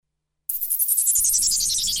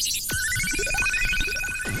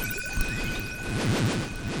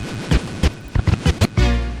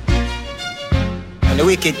The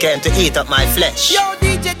wicked came to eat up my flesh. Yo,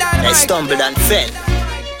 DJ Dynamite. They stumbled and fell.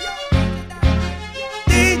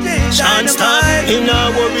 DJ Chance time, he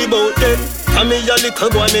not worry about them. And me a little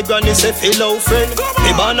boy, me granny say fellow friend.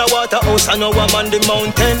 Me born a Waterhouse and now I'm on the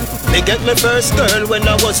mountain. Me get me first girl when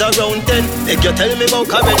I was around 10. Make you tell me about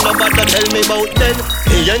Karen, nobody tell me about then.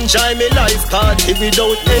 Me enjoy me life party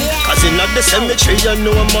without end. Cause in the cemetery you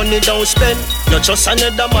know money don't spend. Not just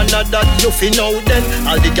another man that you fi know then.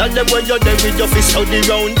 All the girls them when you're there with your fist out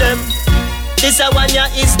around them. This a one ya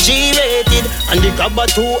is G-rated. And the grabber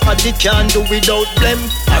too hot, they can't do without blem.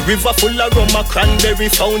 A river full of rum, a cranberry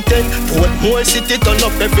fountain. Portmore city turn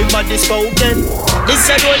up, everybody spoken. This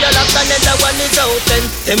a road a locked and the one is open.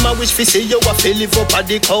 Them a wish fi see you a fi live up at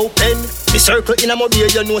the cow pen. Me circle in a mobile,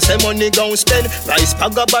 you know say money gon' spend. Rice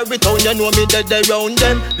Paga Barrytown, you know me dead around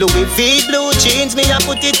them. Louis V blue jeans, me a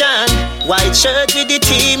put it on. White shirt with the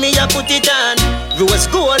T, me a put it on. Rose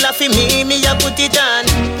gold a fi me a put it on.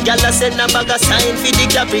 Gyal a send a bag a sign fi the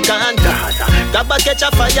Capricorn. Grab a catch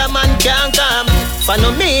a fireman can't come.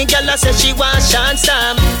 Follow me, gyal a say she want chance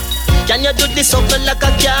time. Can you do this up like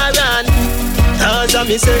a Karen? As I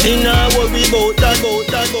me say, he nah worry about that.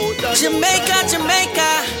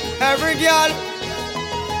 Jamaica. Every girl.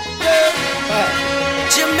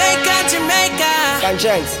 Jamaica.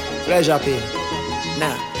 Conscience, pleasure pay.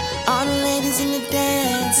 Now, all the ladies in the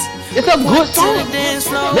dance. It's a good song.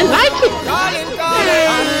 They like it. Calling. All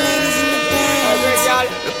the ladies in the dance. Every girl.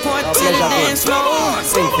 Report to the dance floor.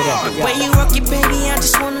 Sing for them. When you rock it, baby, I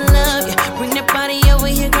just wanna love you. Bring that body over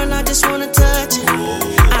here, girl, I just wanna touch it.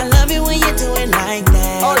 I love it when you do it like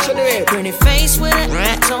that. Oh, should do it. Pretty face with a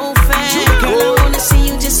rat so fat. Girl, I wanna see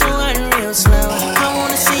you just so real slow. I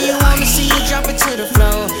wanna see you drop it to the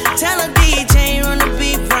floor. Tell a DJ run the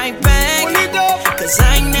beat right back. Pull it up. Cause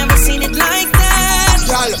I ain't never seen it like that.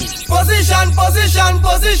 Girl, position.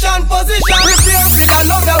 Prepare for the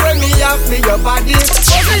love that when me have for your body.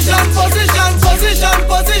 Position.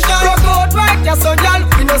 Rock out right, yeah, so girl,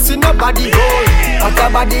 we no see nobody go. What a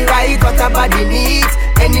body right, what a body needs.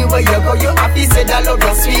 Anywhere you go, you happy, say that love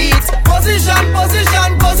you sweet. Position.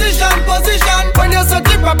 When you're so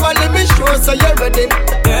deep properly, me sure so you're ready.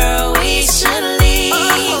 Girl, we should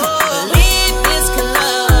leave this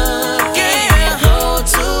club. Girl, go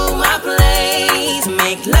to my place,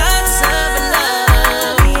 make lots of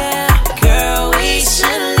love. Yeah, girl, we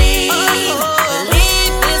should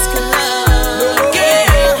leave this club.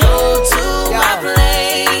 Girl, go to my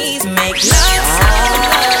place, make lots of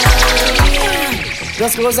love. Yeah.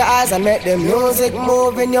 Just close your eyes and make the music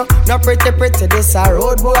move in you. Not pretty, this a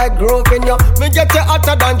road boy groove in you. Me get you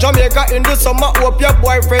hotter than Jamaica in the summer. Hope your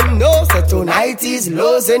boyfriend knows that tonight is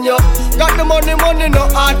losing you. Got the money, no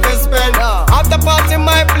hard to spend. After party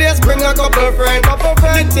my place, bring a couple friends.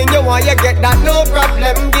 Anything you want, you get that, no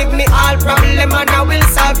problem. Give me all problem and I will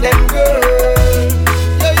solve them, girl.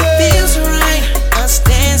 Feels right, us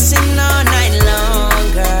dancing all night long,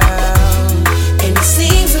 girl. And it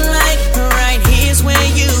seems like right here's where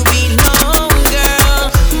you belong, girl.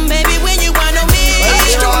 Baby, when you want to me,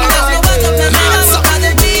 that's no other than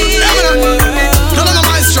other beat.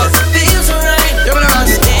 Feels right,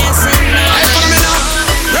 us dancing all night long.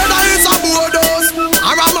 Whether it's a boardhouse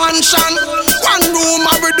or a mansion, one room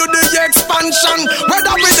and we do the expansion.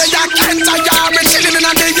 Whether we the Kent or Yarra, chilling in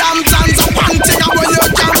the Hamptons, a one thing where you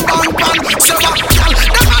can bang pan. Silver girl,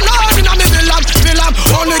 never alone in a me villam.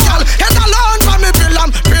 Only girl, head alone for me villam.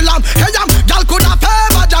 Hey, girl could have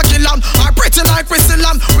ever kill 'em. Or pretty like we still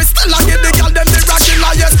am. We still a give the girl them the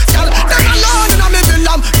regular, yes. Girl, never alone in a me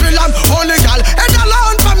villam. Only girl, head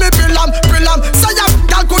alone for me villam. Say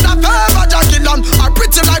girl could have ever kill 'em. Or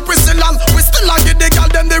pretty like we still am. We still a give the girl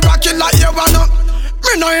them the regular, you wanna.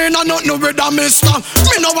 Me no ain't a nothing with a mister.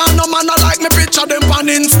 Me no want no man like me picture them on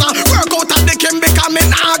Insta. Work out at the Kim because me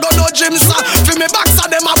nah go no gym, sir. For me back to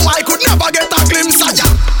them a boy could never get a glimpse of ya.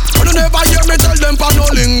 You never hear me tell them for no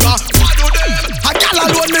linger. What do them? A gal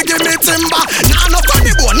alone me give me timber. Nah no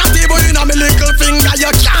funny bone, not even in a me little finger.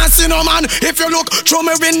 You can't see no man if you look through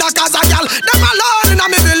me window cause a gal. Them alone in a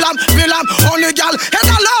me villam. Only gal head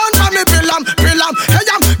alone for me villam. Hey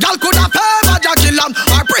gal could have ever kill 'em.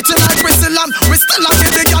 Or pretty like we still am. We still a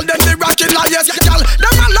give the gal them the rocket like yes. Gal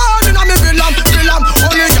them alone in a me villam.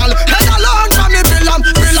 Only gal head alone for me villam.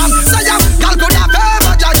 Say gal could have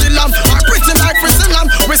ever kill 'em. Or pretty like we still am.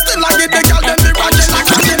 We still a give the gal them the rocket like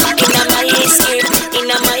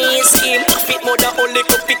Inna my scheme, fit more than only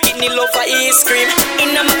cook bikini love for ice cream.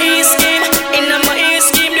 Inna my scheme,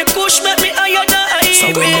 the push make me higher than ice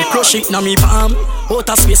cream. So when me crush it na me palm,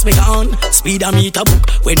 Outer space me gone, speed a meter book.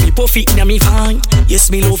 When me puff it in me fan, yes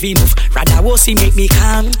me love enough. Rather was he make me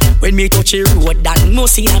calm. When me touch a road, that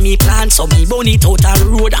must in me plan. So me burn it out a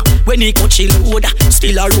road. When he touch a load,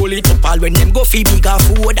 still a roll it up all when them go fi bigger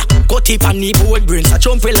food. Cut it on the board, brains a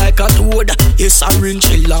jumping like a toad. Yes, I rinse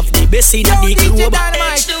love the best in the globe.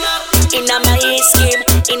 Inna my scheme,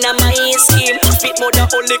 inna my scheme. Fit more than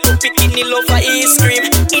only cook bikini love for ice cream.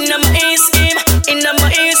 Inna my scheme, inna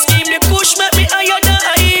my scheme. The push make me higher than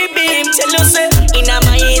high beam. Tell you say, inna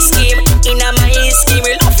my scheme, inna my scheme.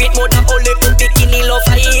 We love it more than only cook bikini love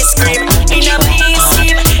for ice cream. Inna my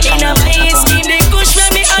scheme, inna my scheme. The push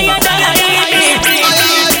make me higher than high beam.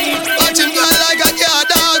 Watch him go like a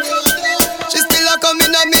cat dog. She still a come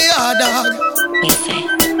inna me yard dog. Me say,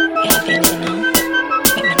 you have it now.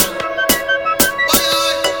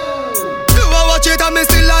 Watch it and me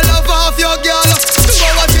still a love off your girl. You go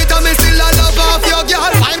watch it and me still a love off your girl.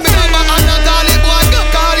 Find me number and a dolly boy, go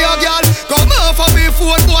call your girl. Come on for me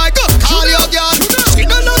phone boy, go call your girl. She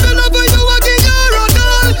don't love the love you a give her at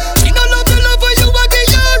all. She don't love the love you a give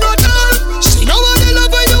her at all. She don't want the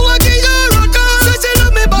love you a give her at all. Say she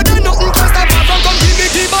love me but then nothing can stop her from come give me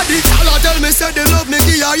the body. Y'all tell me say they love me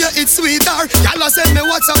give her, yeah it's sweeter. Y'all send me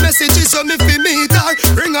WhatsApp messages so me fi meet her.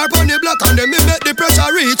 Bring her on the block and then me make the pressure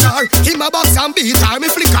reach her. Him a box and beat her, me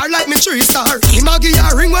flick her like me 3-star. Him a give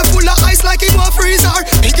her ring we full of ice like him a freezer.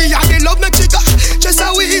 He give her the love make she go just a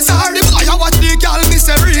wheezer. The boy a watch the girl, me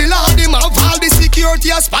say real hard. Him a all the security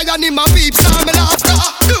a spy and him a peep star. Me laugh star.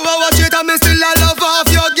 You a watch it and me still a love off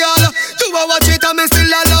your girl. You a watch it and me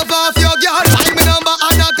still a love off your girl. Find me number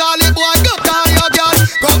and a call it boy, go call your girl.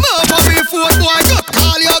 Come on for me phone boy, go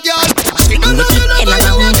call your girl. She don't know the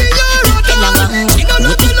love you a give her at all. She don't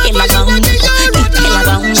know the love you a give her at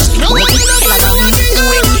all.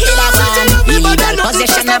 Illegal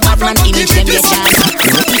possession of bad man image them get charged.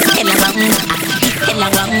 Hella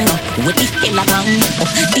wrong, with the hella wrong,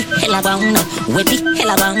 the hella wrong, with the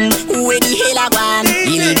hella wrong, with the hella wrong.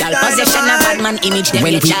 Illegal possession of bad man image them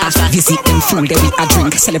get charged. When we visit them fool, they will a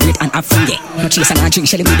drink, celebrate and have fun. No chase and a drink,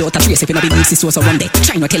 shelly without a trace. If you no big mix, it's so one day.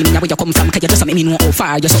 Try not tell me where you come from, 'cause you just make me know how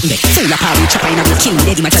far you're something there. Full of power, chopper in a good king,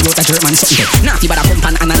 lady might tell you a German something there. Naughty but a pump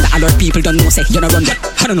and another alert people don't know say you no run there.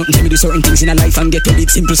 I don't know tell me do certain things in a life and get paid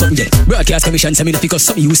simple something there. Broadcast commission send me that because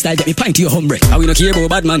some you style get me pint to your hombre. And we no care about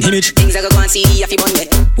bad man image. Things I go and see if you bun there.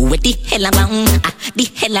 With the hella wrong, the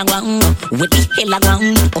hella wrong, with the hella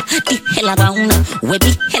wrong, the hella wrong, with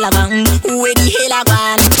the hella wrong, with the hella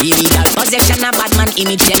wrong. Illegal possession of bad man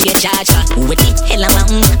image them get charged. With the hella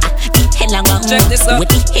wrong, the hella wrong, with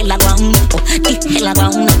the hella wrong, the hella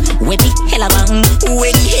wrong, with the hella wrong,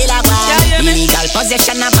 with the hella wrong. Illegal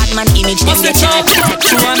possession of bad man image them get charged.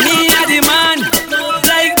 You want me a the man,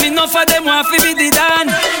 like me no for them want to be the dan.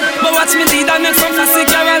 But watch me lead and make some fussy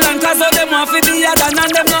Caroline, 'cause all them want to be a dan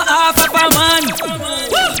and them not half of a man.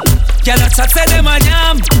 Girl a chat say them a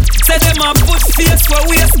yam, say them a put face for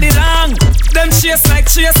waist belong. Them chase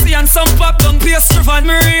like Tracy and some pop down pastry and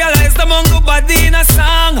me realize them on good body in a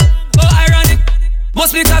song. Oh ironic,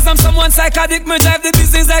 must because I'm someone psychotic. Me drive the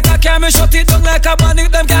business like a car, me shut it down like a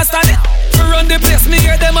panic. Them can't stand it, to run the place me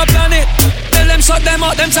hear them a plan it. Tell them shut them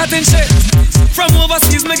out, them chatting shit. From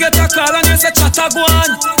overseas me get a call and they say chatta go on.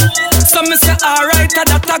 Some me say alright, that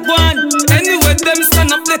a go on. Anyway them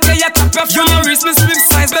stand up, they tell you cap off. You know reach me slip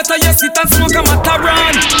size, better you sit and smoke a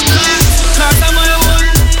Mataran. Cause I'm my one,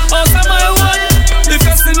 house I'm my one. If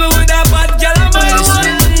you see me with a bad girl I'm my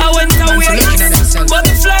one. I went away, but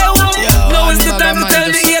the fly one. Now is the time to tell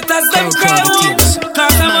the haters them cry one.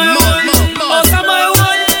 Cause I'm my one, house I'm my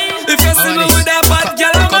one. If you see me with a bad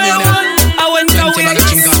girl I'm my one. I went away,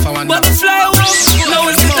 but the fly one. Now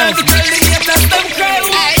is the time to tell the haters them cry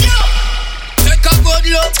one. Take a good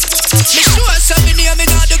look. Me sure something near me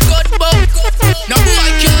not the good book. No boy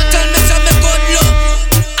can't tell me some me good look.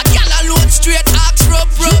 A gal alone straight axe rope.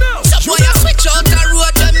 Some boy a switch out the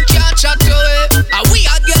road, them can't chat to it. And we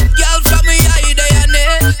a get gal from me eye day and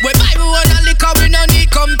day. We buy me one and liquor, we no need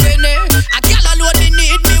company. A gal alone they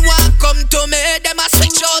need me, want come to me. Them a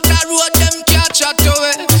switch out the road, them can't chat to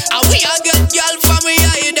it. And we a get gal from me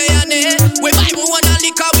eye day and day. We buy me one and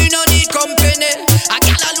liquor, we no need company. A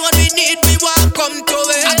gal alone we need me, want come to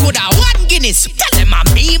it. I could have one Guinness, tell them I'm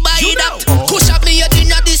me buy that. Push up me head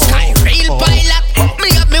inna the sky, real pilot. Me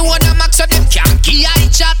have me one a max so them can't key eye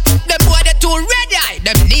chat. Them boy they too red eye,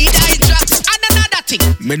 them need eye drops. And another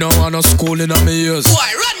thing, me no want no school inna me ears.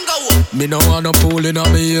 Boy run go. Me no want no pool inna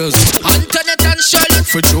me ears. Antoinette and Shirley,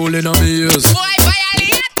 for troll inna me ears. boy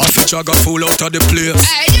violate. I fit jagger full out of the place.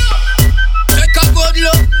 Hey you, take a good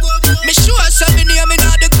look. Me sure something near me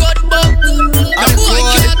not the good book. A boy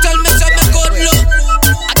can't tell me some me good look.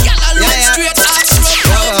 A gal alone straight ass road.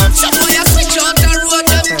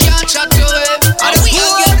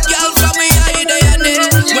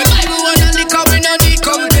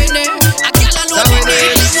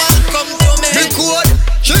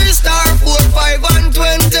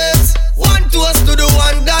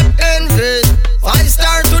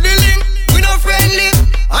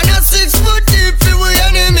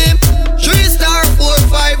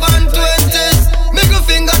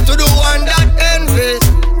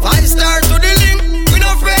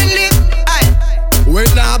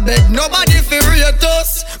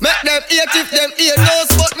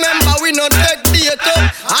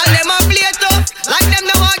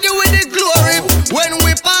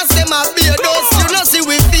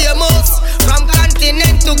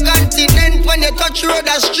 road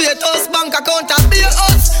a straight us, bank account a pay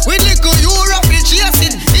us. We little Europe we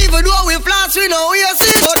chasing, even though we flash we know waste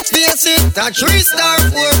it. But face it, a 3-star,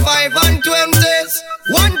 4, 5 and 20s.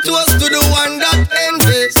 One toast to the one that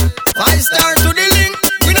envies. 5-star to the link,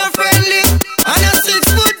 we not friendly. And a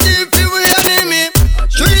 6-foot deep if we enemy.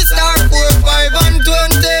 3-star, 4, 5 and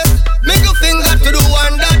 20s. Make a finger to the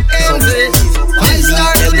one that envies.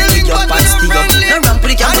 5-star to the link, but we not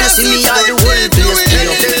friendly. And a 6-foot deep if we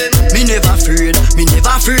enemy. Me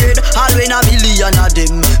never afraid. All when a million of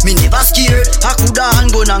them. Me never scared. I coulda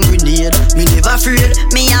handgun and grenade. Me never afraid.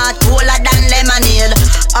 Me heart colder than lemonade.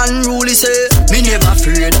 Unruly say, me never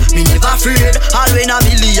afraid. All when a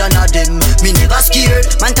million of them. Me never scared.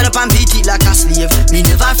 Man turn up and beat it like a slave. Me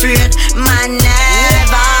never afraid. Man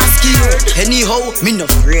never scared. Anyhow, me no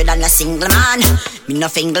afraid than a single man. Me no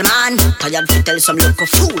single man. Tired to tell some local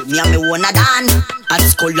fool. Me and me wanna dan. At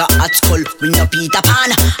school, we no Peter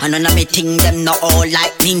Pan. And none of me think them not all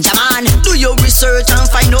like Ninja Man. Do your research and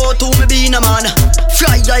find out who me be no man.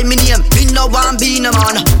 Fly guy me name, me no want be no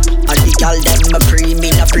man. And the girl them me pre, me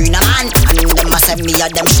no pre no man. And them a send me a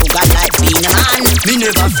them sugar like be no man. Me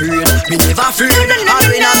never afraid. All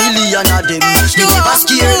in a million of them. Me never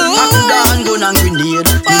scared. I coulda handgun and grenade.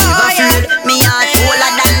 Me never afraid. Me heart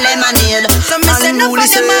colder than lemonade. Unruly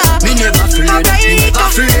say, me never afraid.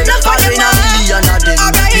 All in a million of them.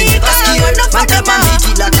 Me never scared. Man tell and beat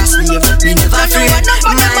it like a slave. Me never afraid.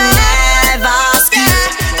 Man never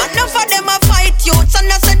scared. Enough of them a fight youths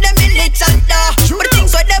and I said them militant nah. But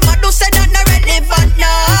things what them a do say that not relevant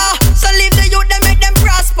nah. So leave the youth them make them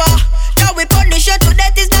prosper. Now we punish you to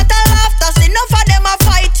death is not a laughter. So enough of them a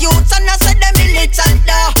fight youths and I said them militant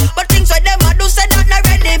nah. But things what them a do say that not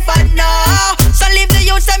relevant nah. So leave the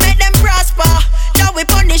youths them make them prosper. Now we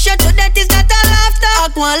punish you to death is not a laughter. I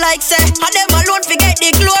go on like say, and them alone forget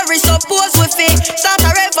the glory. Suppose we fit start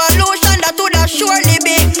a revolution that would have surely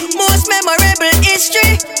be most memorable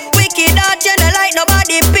history. Wicked heart, you know like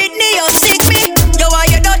nobody pit me or sick me. You want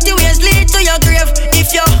your dirty ways lead to your grave.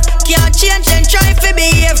 If you can't change, then try to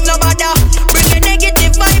behave. No matter bring the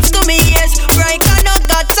negative vibes to me ears. Right, I not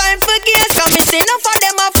got time for gays. Cause me say enough of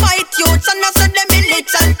them a fight youths and I said them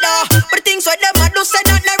militant nah. But things what them a do say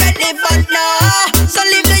not relevant nah. So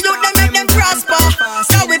leave the youth them make them prosper.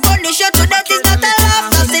 Now we punish you to death is not a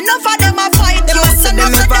laughter. So enough of them a fight youths and I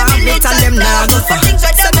said them militant nah. But things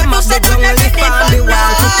what them a do say not relevant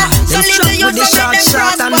nah. Them strap with the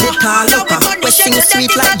short and the tall upper. We sing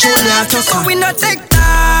sweet like Junior Tucker. We not take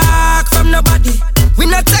talk from nobody. We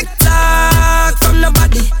not take talk from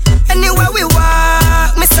nobody. Anywhere we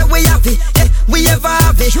walk, me say we have it. We ever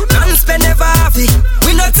have it. Man spend never have it.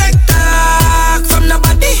 We not take talk from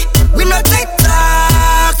nobody. We not take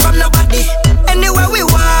talk from nobody. Anywhere we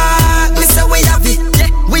walk, me say we have it.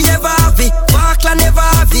 We ever have it. Walk la never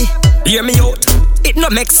have it. Hear me out. It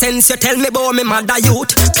no make sense, you tell me about me mother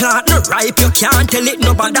youth. Clock no ripe, you can't tell it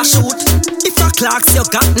no bother shoot. If a clocks, you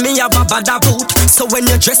got me a bada boot. So when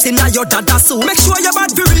you're dressing at your dada suit, make sure you're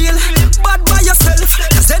bad for real, bad by yourself.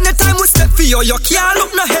 Cause anytime we step for you can't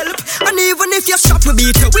look no help. And even if you shop, we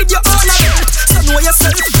beat you with your own belt. So know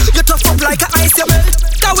yourself, you tough up like a ice you melt.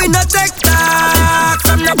 Now we not take talk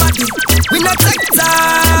from nobody. We not take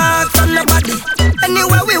talk from nobody.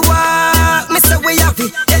 Anywhere we walk, me say we have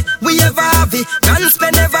it. We ever have it. Can't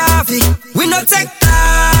spend never have it. We not take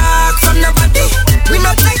talk from nobody. We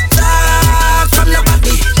not take talk from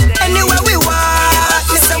nobody. Anywhere we walk,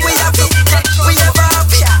 me say we have it. We ever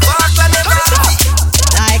have it. Walk and never have it.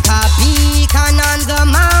 Like a beacon on the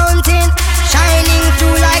mountain, shining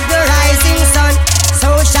through like the rising sun.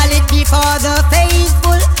 So shall it be for the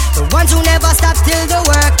faithful, the ones who never stop till the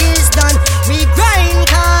work is done. We grind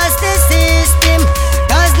cause the system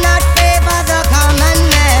does not favor the common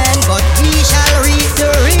man, but we shall reap the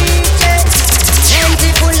riches,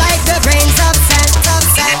 plentiful like the grains of sand.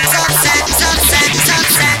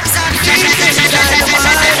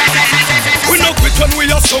 We no quit when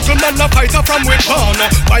we are struggle, man, a fighter from we born.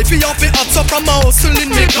 Why we have the hats up from a hustle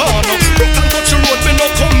in me corner. You can touch the road, me no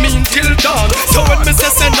come in till dawn. So when me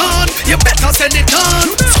say send on, you better send it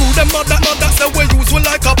on. Screw them mother, say we use we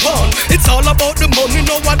like a pawn. It's all about the money,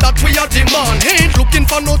 know what that we are demand. Ain't looking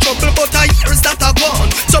for no trouble, but I hears that I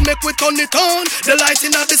gone. So make we turn it on, the light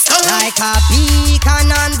in the sun. Like a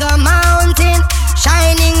beacon on the mountain,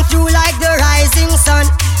 shining through like the rising sun.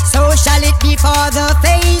 So shall it be for the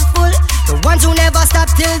faithful, the ones who never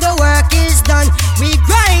stop till the work is done. We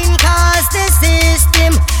grind cause the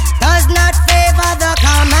system does not favor the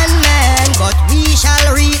common man, but we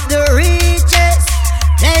shall reap the riches,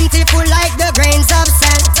 plentiful like the grains of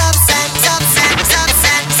sand.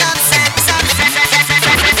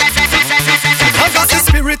 I got the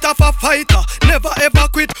spirit of a fighter, never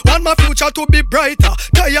ever quit. Want my future to be brighter.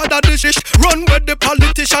 Tired of the shit, run with the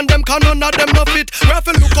politician. Them can none of them no fit. We have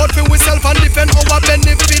to look out for ourselves and defend our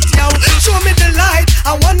benefit. Yo, show me the light,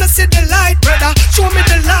 I wanna see the light, brother. Show me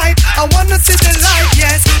the light, I wanna see the light.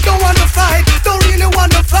 Yes, don't wanna fight, don't really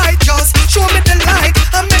wanna fight. Just show me the light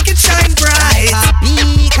and make it shine bright. A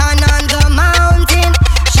beacon on the mountain,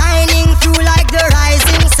 shining through like the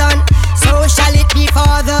rising sun. So shall it be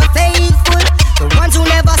for the faithful, the ones who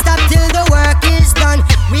never stop till the work is done.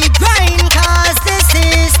 We grind cause the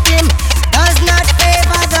system does not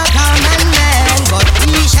favor the common man, but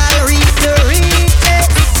we shall reap the riches,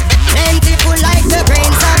 plentiful like the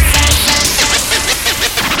grains of sand.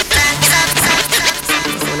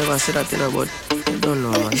 I never said that in a but I don't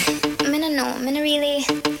know, man. I don't know, I don't really.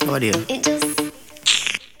 How do you? It just...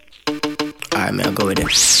 Alright, me I'll go with it.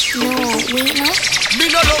 No, wait, no. Me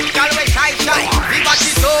no love girl we shy. We back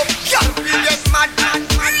it up. Yeah, we get mad.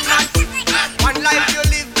 One life you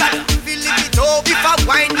live, girl, we live it up. If I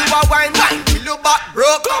wine, you a wine. Till you back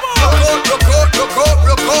broke. Rock out.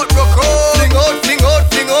 Fling out.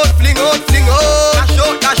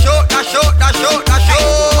 Dash out.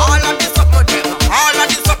 All of this up with them. Rock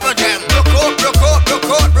out.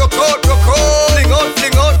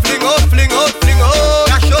 Fling out.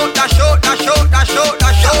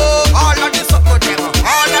 Dash out. All of this up with them.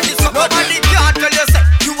 Nobody can't tell you say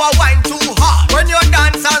you a wine too hard. When you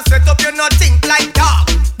dance and set up, you not think like dog.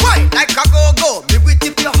 Wine like a go. Me we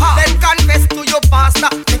tip your heart. Then confess to your pastor,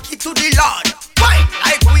 take it to the Lord. Wine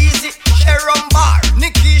like Weezy, Sharon Bar,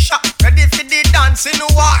 Nikisha, ready for the dancing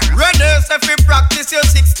war. Runners if you practice your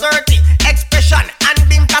 6:30 expression, and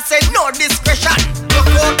Binta say no discretion. Rock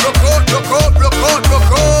out.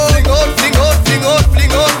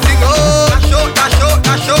 Fling out.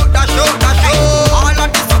 Dash out. All of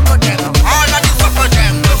this up for them. Fling out. Dash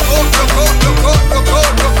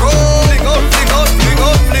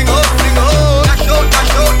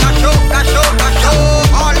out.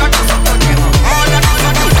 All of this up for them.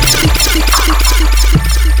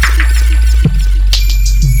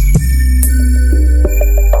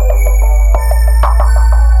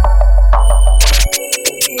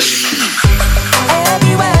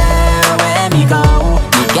 Everywhere where me go,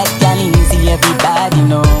 me get gal easy, everybody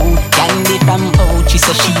know. Candy from out, she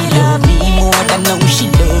say she love me more than how she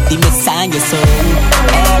love the Messiah. So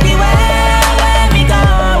everywhere where me go,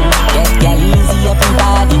 get gal easy,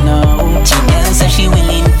 everybody know. She knows so she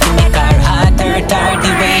willing to make her heart hurt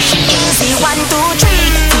the way she does. See 1, 2, 3,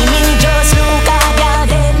 see me just look at gal,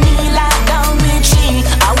 then me lock down with she.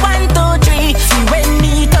 1, 2, 3, see when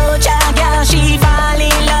me touch a gal, she fall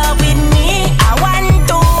in love with me. 1,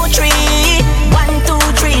 2, 3, 1, 2,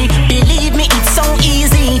 3. Believe me, it's so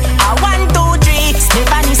easy. 1, 2, 3.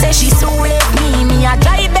 Stephanie says she so left me. Me a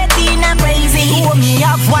drive Bettina crazy. Oh, me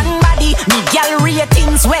have one body. Me gal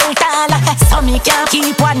ratings well tall. So me can't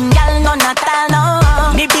keep one gal none at all.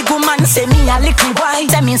 No. Me big woman say me a little boy.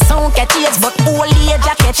 Say me so catch age, but old age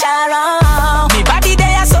a catch her. Me body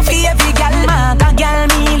there so for every gal. Maga gal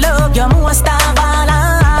me love you most of all.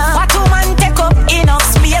 What woman take up enough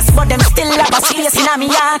space, but them still have a space in a me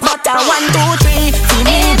heart. But 1, 2, 3, see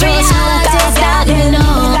me just look at that, then me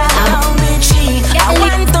like how with she.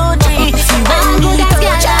 1, 2, 3, see when me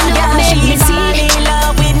touch a girl, she fall in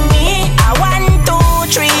love with me. 1, 2,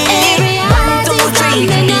 3, 1, 2, 3,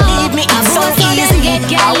 believe me, it's so easy.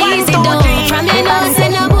 1, 2, 3, from your nose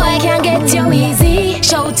and no boy can get you easy.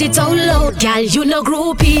 Shout it out loud, girl, you no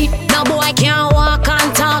groupie. No boy can walk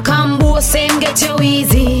and talk and boast and get you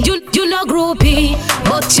easy. You no groupie,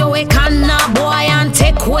 but you a canna boy and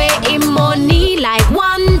take away him money like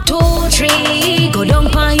 1, 2, 3. Go down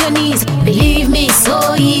on your knees, believe me,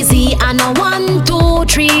 so easy. And a 1, 2,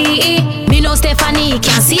 3. Me no Stephanie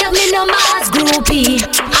can't save me no mass groupie.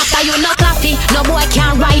 After you no coffee, no boy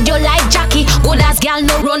can ride you like Jackie. Good as girl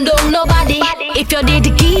no run down nobody. If you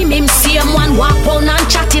did give him same one walk round and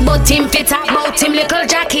chatty, but him fit talk about him little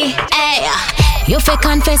Jackie. Hey, you fi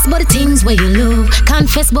confess about the things where you love,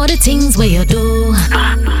 confess about the things where you do.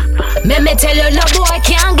 Me tell you, no boy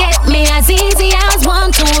can't get me as easy as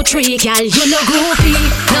 1, 2, 3. Girl, you no groupie.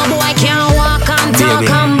 No boy can walk and talk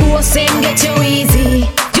and boast and get you easy.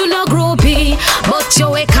 You no groupie, but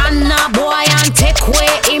you a canna boy and take away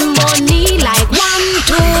him money like 1,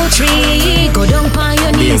 2, 3. Go down on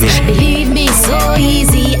your knees, believe me, so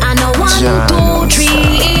easy. And a 1, 2,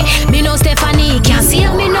 3. Me no Stephanie can't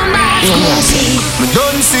save me no mass groupie. Me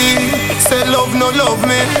don't see, say love no love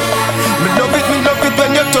me. Me love it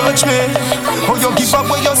when you touch me. Oh, you give up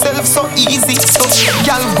with yourself so easy. So,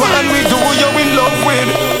 girl, go on with who you in love with.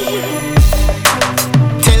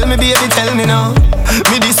 Tell me, baby, tell me now.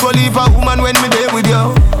 Me this will leave a woman when me there with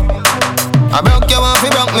you. I broke you off,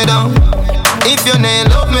 you broke me down. If you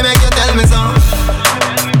ain't love me, make you tell me so.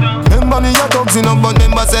 Remember me a toxin up, but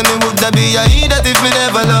remember say me would be a idiot if me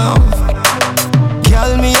never love.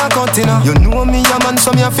 Girl, me a cutting. You know me a man,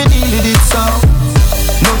 so me a fi deal with it so.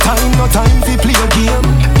 No time fi play a game.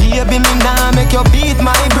 Baby, me nah make you beat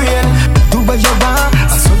my brain. Do what you want,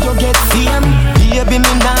 so you get fame. Baby,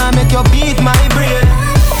 me nah make you beat my brain.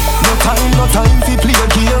 No time fi play a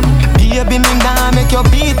game. Baby, me nah make you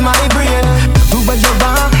beat my brain. Do what you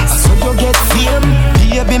want, so you get fame.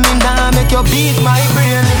 Baby, me nah make you beat my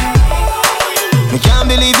brain. Me can't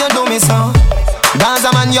believe you do me so. Dance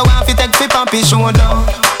a man you want fi take fi papi shoulder.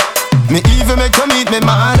 Me even make you meet me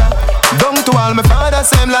mother. Down to all my father,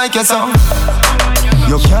 same like your son.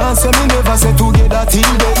 You can't say me never say together till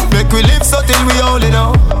death. Make we live so till we hold it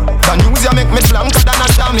out. The news you make me blanker than a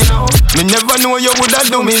domino. Me never know you woulda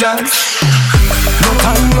do me that. No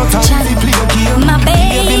time to play a game. My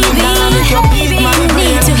baby,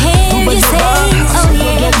 need to hear you say, oh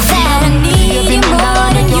yeah, that I need you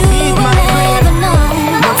more than you will ever know.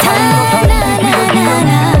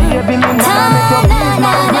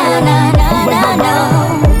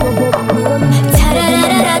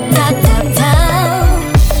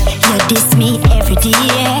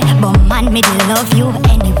 Me to love you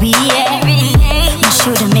anyway. Me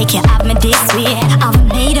shouldn't make you have me this way. I've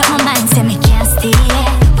made up my mind, say me can't stay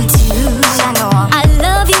with you. I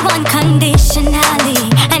love you unconditionally,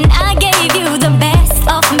 and I gave you the best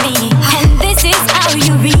of me. And this is how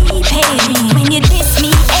you repay me when you diss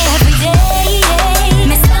me every day.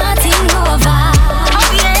 Me starting over.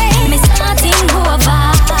 Me starting over.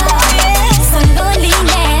 So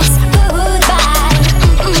loneliness, goodbye.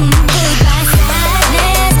 Goodbye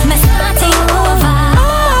sadness. Me starting over.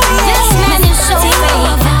 Just me starting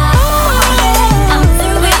over. I'm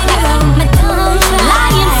through with you. Me don't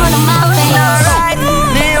lie in front of my face. Alright,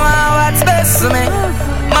 me want what's best to me.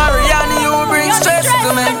 Marianne, you bring stress to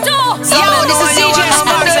me. Yo, this is DJ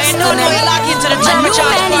Sparks. I know you're locked into the Jam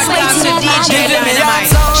Charge podcast with DJ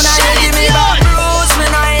Dynamite. Give me back bruise, me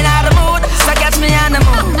know you not the mood, so catch me on the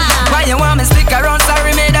mood. Why you want me stick around,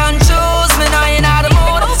 sorry me don't choose. Me know you not the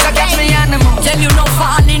mood, so catch me on the mood. Tell you no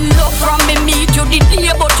fall in love from me meet you the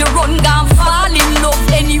day, but you run gone fall in love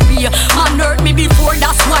anyway. Man hurt me before,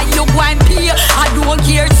 that's why you go and pay. I don't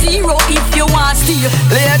care zero if you want stay.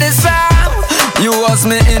 Ladies fam, you was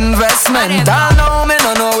me investment. I know me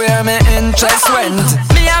no know where me interest went.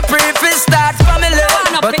 Me a pray start from me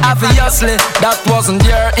love, but obviously that wasn't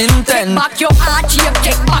your intent. Take back your heart,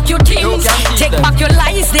 take back your things. Take back your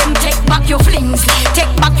lies, then take back your flings.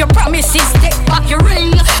 Take back your promises, take back your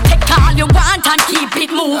ring. Take all you want and keep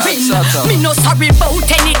it moving. Me no sorry about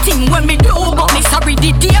anything when me do, but me sorry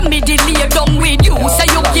the day me delay down with you. Say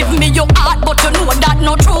you give me your heart, but you know that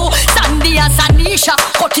not true. Sandy and Sanisha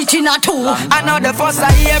cut it in a two. I know the first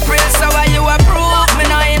of April, so why you approve? Me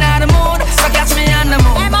know you in the mood, so catch me on the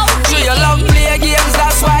mood. Do you love play games,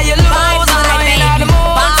 that's why you lose. Me know you in the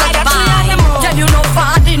mood, so catch me on the mood. Tell you no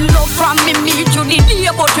fall in love from me meet you the day,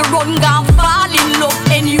 but you run gone fall in love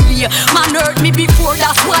anyway. Man hurt me before,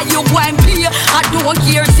 that's why you go and play. I don't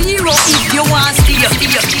care zero if you want stay.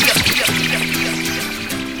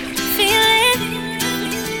 Feel it.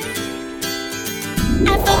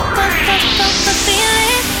 I feel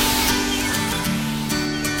it.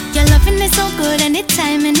 Your loving is so good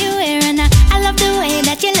anytime, anywhere. And I love the way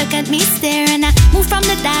that you look at me stare. And I move from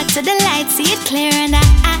the dark to the light, see it clear. And I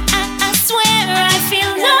swear I feel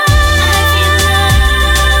love. I feel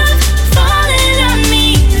love falling on me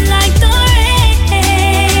like the rain.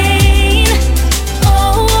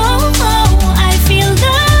 Oh, oh, oh, I feel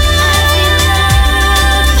love.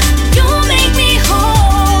 You make me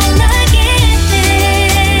whole again.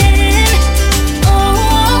 Oh,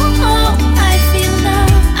 oh, oh, I feel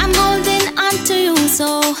love. I'm holding on to you so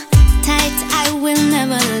tight, I will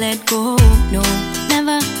never let go. No,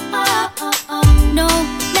 never. Oh, oh, oh, no,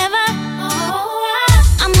 never.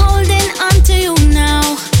 I'm holding on to you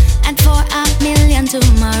now, and for 1,000,000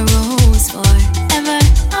 tomorrows, forever.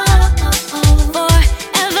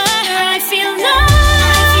 Forever, I feel love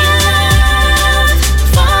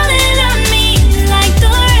falling on me like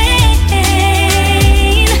the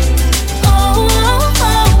rain. Oh, oh,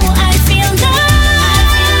 oh, I feel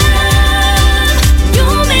love. You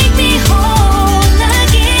make me whole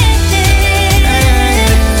again.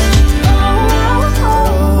 Oh,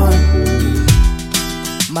 oh.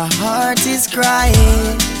 My heart is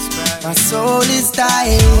crying, my soul is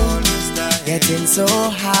dying, getting so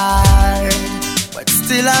hard, but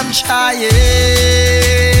still I'm trying.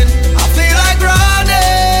 I feel like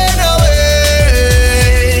running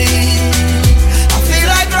away. I feel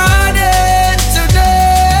like running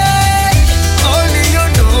today.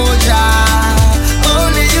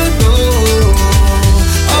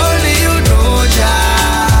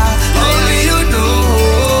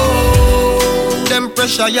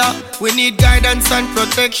 Shire. We need guidance and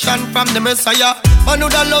protection from the Messiah. Man who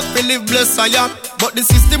da love to live blessed, but the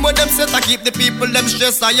system where them set to keep the people them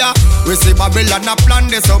stressed, We see Babylon a plan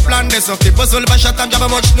this up. Keep us all by shot and drop a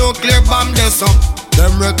much nuclear bomb this up.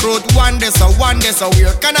 Them recruit one day, so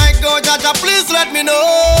where can I go, Jaja? Please let me know.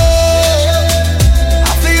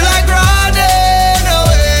 I feel like running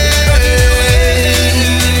away.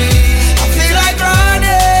 I feel like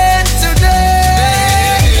running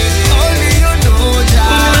today. Only you know, Jaja.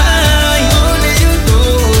 Only you know.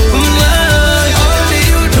 Only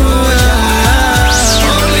you know, Jaja.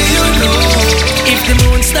 Only you know. If the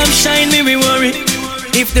moon stop shine, me worry.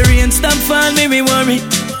 If the rain stop fall, me worry.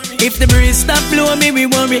 If the breeze stop blow, me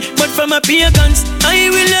worry. But from a pagans,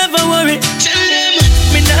 I will never worry. Tell them,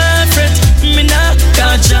 me not fret, me not,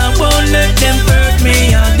 cause Jah won't let them hurt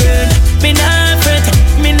me again. Me not fret,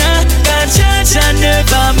 me not, cause Jah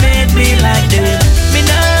never made me like them. Me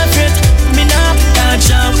not fret, me not, cause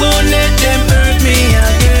Jah won't let them hurt me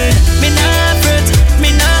again. Me not fret,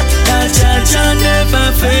 me not, cause Jah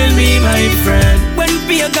never fail me, my friend. When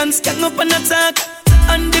pagans gang up and attack,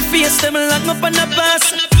 and the face them lock up on a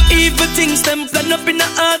pass. Evil things them plan up in a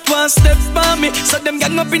heart. One step by me, so them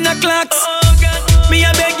gang up in a clocks. Oh God, me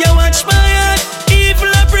I beg you watch my heart.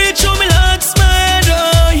 Evil I preach on me Lord smile.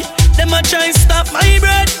 Oh, them a try stop my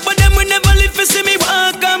bread, but them will never live to see me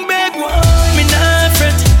walk and beg. Whoa. Me not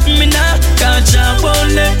fret, me not, cause Jah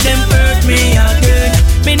won't let them hurt me again.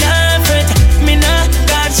 Me not fret, me not,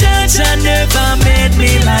 cause Jah never made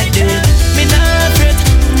me like that. Me not fret,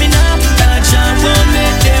 me not, cause Jah won't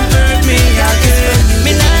let them hurt me again.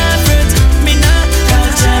 Me not fret, me not,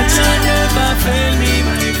 cause Jah never fail me,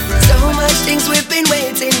 my friend. So much things we've been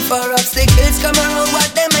waiting for. Obstacles come around, what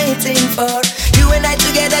they're waiting for. You and I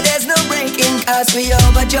together, there's no breaking, cause we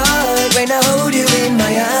overjoyed when I hold you in my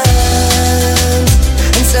arms.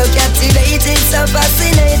 I'm so captivated, so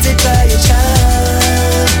fascinated by your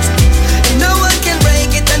charms. And no one can break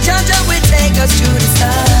it, and Jah will take us through the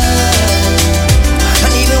sun.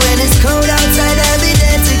 And even when it's cold outside, I'll be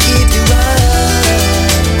there to keep you warm.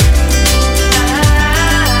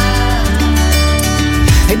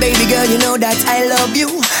 Hey baby girl, you know that I love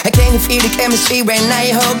you. I can feel the chemistry when I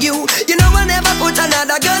hug you. You know I never put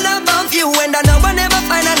another girl above you, and I know I never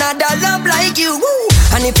find another love like you. Woo.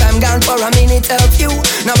 And if I'm gone for a minute of you,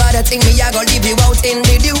 nobody think me I gon' leave you out in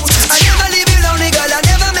the dew. I never leave you lonely, girl, I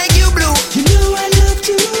never make you blue. You know I love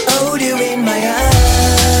to hold you in my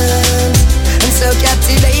arms. I'm so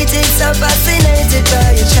captivated, so fascinated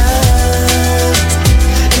by your charms.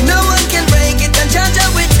 And no one can break it, and Jah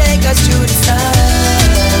will take us through the sun.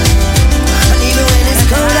 And even when it's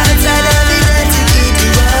cold outside, I'll be there to keep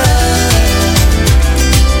you warm.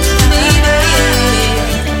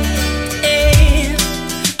 Hey,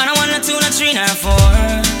 I don't want a 2, not 3, not 4,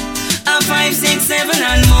 a 5, 6, 7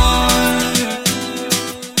 and more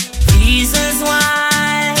reasons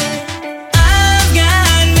why. I've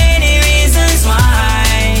got many reasons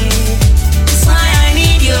why. That's why I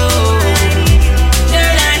need you,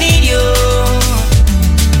 girl, I need you.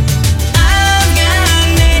 I've got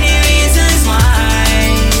many reasons why.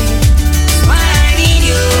 That's why I need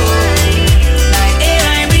you, like air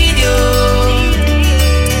I breathe you.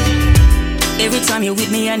 Every time you're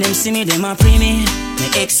with me and them see me, them a pre me. My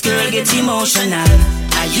ex-girl get emotional.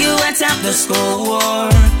 Are you atop the score?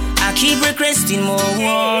 I keep requesting more.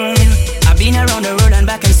 I've been around the road and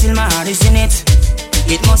back and still my heart is in it.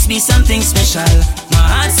 It must be something special. My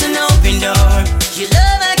heart's an open door. Your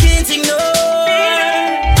love I can't ignore.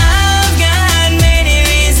 I've got many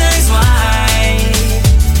reasons why.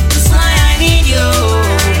 That's why I need you,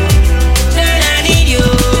 girl, I need you.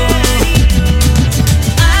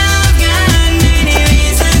 I've got many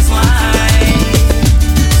reasons why.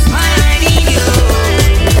 That's why I need you,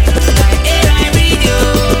 like air I breathe you.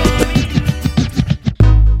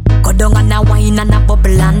 Go down and a wine and a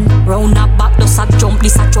bubble and round a back, does a jump,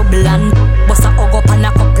 this a trouble and bust a hug up and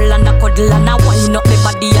a couple and a cuddle and a wine up me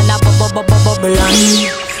body and a bubble and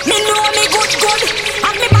me know me good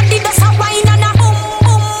and me body does a wine and a boom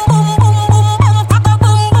boom boom boom boom boom papa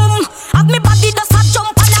boom boom and me body does a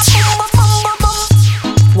jump and a boom boom boom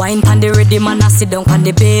boom. Wine pan the ready man a sit down on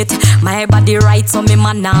the bait. My body right so me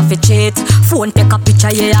man nah fi cheat. Phone take a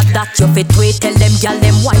picture yeah that you fit wait. Tell them gyal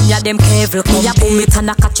them wine ya them careful. Me a boom it and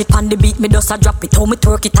a catch it on the beat. Me does a drop it. How me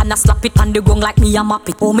twerk it and a slap it on the gong like me a map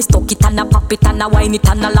it. How me stuck it and a pop it and a wine it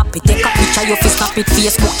and a lap it. Take a picture you fi snap it.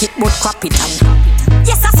 Facebook it but crap it and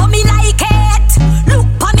yes I saw me like it. Look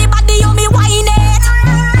pa me body how me wine it.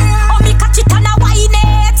 How me catch it and a wine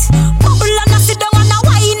it. Bubble and a sit down and a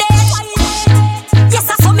wine it. Yes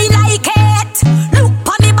I saw me like it. Look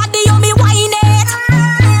pa me body how me wine it.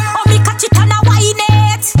 How me catch it and a wine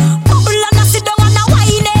it.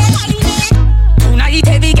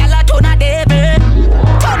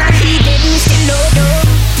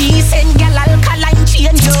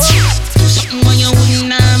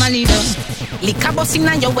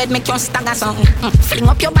 inna your head make you stagger song. Fling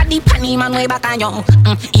up your body, panty man way back on you.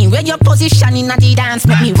 In where your position inna the dance,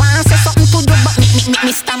 make me want say something to you, but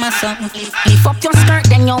me stammer song. Lift up your skirt,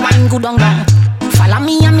 then your wine good on down. Follow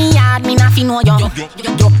me and me yard, me not fi know you.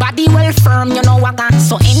 Your body well firm, you know wagga.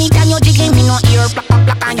 So anytime you jiggling, me no ear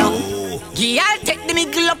plak on you. Girl, take the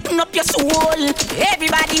middle up your soul.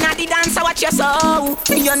 Everybody not the dancer, watch your soul.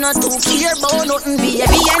 You're not too care about nothing, baby.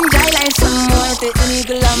 Enjoy life some more. Take the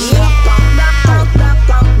middle and rock out.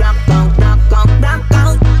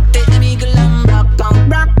 Take the middle and rock out.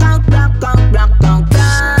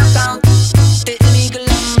 Take the middle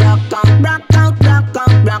and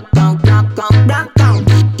rock out.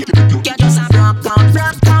 You just a rock out.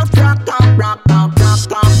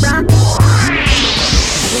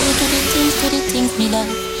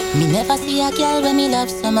 Me never see a girl when me love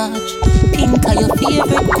so much. Pink are your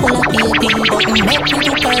favorite color, baby, but me make me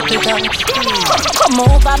do purple touch. Come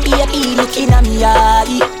over, baby, looking at me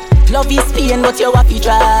eye. Love is pain, but you have to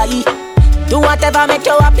try. Do whatever make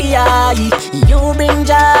you happy, eye. You bring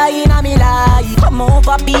joy in me life. Come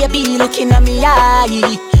over, baby, looking at me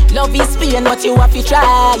eye. Love is pain, but you have to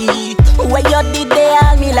try. Where you did they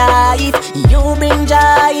all me life. You bring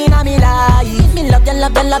joy in me life. Me love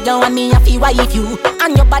you, and me have to wife you.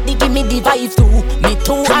 And your body give me the vibe too. Me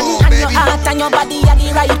too, and your heart and your body are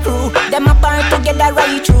the right crew. Them apart together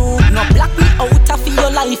right through. No black me out of your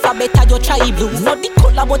life, I better you try blue. No the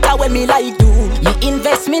color, but I when me like do. Me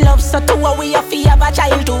invest me love, so to a way I feel have a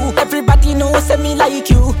child too. Everybody knows say me like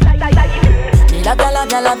you. Me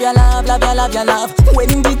love you, love.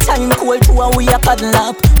 When the time cold through and we a cuddle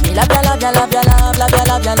up. Me love you.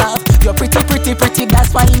 You're pretty, that's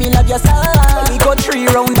why me love you so. We go 3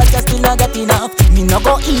 rounds but you still not get enough. Me no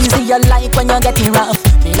go easy, you like when you're getting rough.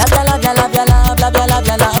 Me love you.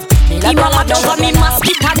 Me love you, me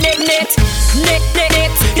mosquito net.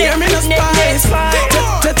 Hear me no spice.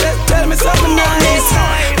 Tell me something nice.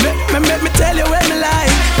 Let me tell you when me like.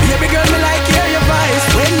 Baby girl, me like hear your voice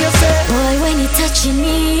when you say, boy, when you touching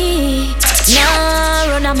me, nah,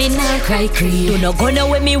 run on me, nah, cry. You no gonna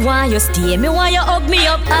when me want you stay. Me want you hug me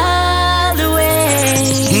up all the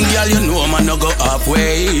way. Girl, you know man no go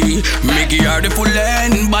halfway. Me give her the full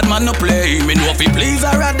end, bad man no play. Me know if he please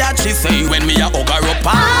her that she say when me a hug her up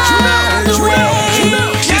all the way.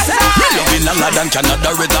 She say me loving longer than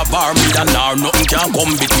Canada reservoir. Me and her nothing can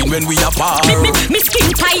come between when we apart. Me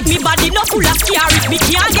skin tight, me body no full of scare. If me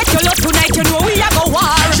can't get your love tonight, you know we a go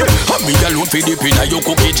war. Me alone fi dip inna your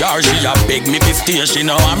cookie jar. She a beg me fi stay, she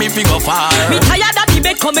know want me fi go far. Me tired of the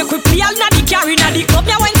bed, come make we play all na the car inna the club.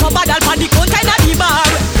 Me wine come bad all for the counter inna the bar.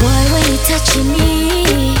 Boy, when you touching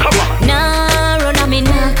me, nah, run on me,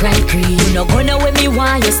 nah, cry. You no gonna when me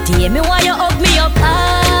want you stay. Me want you hug me up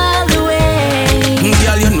all the way.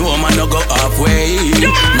 Girl, you know man no go halfway.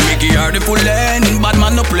 Me give her the full end, bad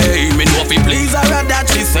man no play. Me know fi please her that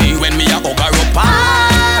she say when me a hug her up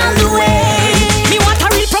all the way. Me want a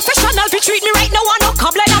real professional to treat me right now. I no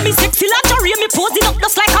cobbler and me sexy lingerie. Me posing up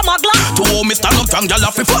just like a mugler. To hold me stand up strong, girl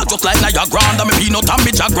off fi fall just like Niagara. And me peanut and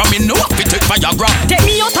me Jagra, me know fi take Viagra. Take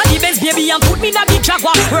me out of the Benz, baby, and put me in a big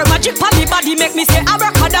Jaguar. Her magic on the body make me say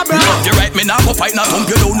abracadabra. Love you right, me nah go fight, nah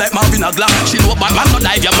thump you down like Marvin Hagler. She know bad man no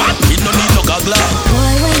dive, ya man, he no need no goggler.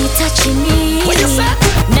 Boy, when you touching me, what you say?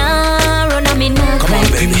 Nah, run on me, nah, come on,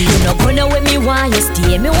 baby. You no gonna when me want you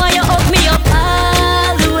stay. Me want you hug me up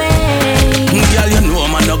all the way. Girl, you know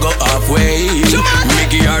man no go halfway. Me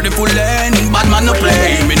give her the full end, bad man no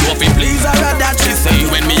play. Me know fi please her that she say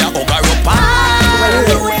when me a hug her up all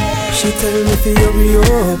the way. She tell me fi hurry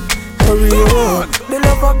up. The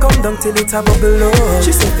lover come down till it a bubble up.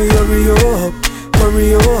 She say fi hurry up.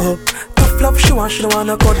 Tough love she want, she don't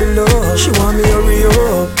wanna cuddle up. She want me hurry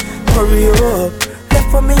up. Left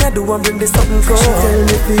for me I do and bring this something cold. She tell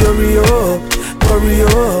me fi hurry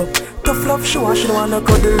up. Tough love she want, she don't wanna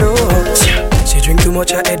cuddle up. She drink too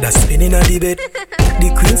much, her head a spin in the bed. The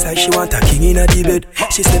queen side she want a king in the bed.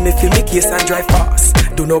 She say me fi me case and drive fast.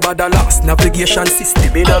 Do no bother lost, navigation system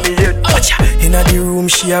in me head. In the room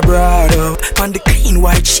she a brought up. On the clean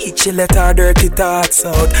white sheet she let her dirty thoughts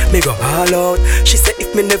out. Me go all out. She said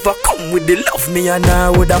if me never come with the love me and I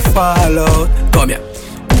woulda fall out. Come here,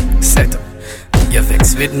 set up. You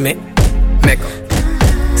vex with me, make up,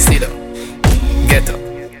 sit up, get up.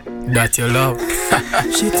 That your love.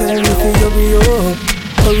 She tell me to hurry up.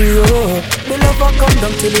 The lover come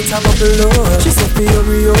down till it's a bubble up. She said to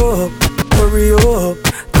hurry up.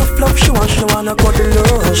 Tough love she want, she don't wanna cuddle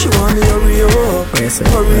up. She want me hurry up. Left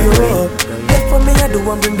for me I do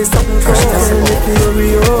and bring this something cold. She tell me to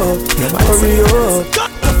hurry up.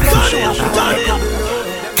 Tough love she want, she don't wanna cuddle up.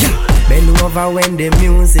 Bend over when the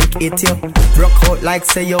music hit you. Broke out like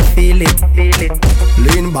say you feel it.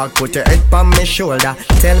 Lean back, put your head on my shoulder.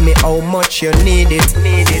 Tell me how much you need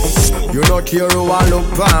it. You not care who I look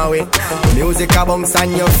far away. Music a bounce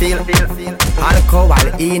and you feel.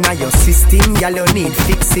 Alcohol in your system, girl you need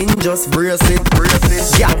fixing. Just brace it.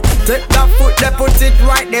 Yeah, take that foot, they put it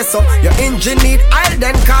right there so your engine need oil,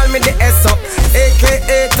 then call me the S-up,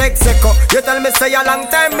 aka Texaco. You tell me say a long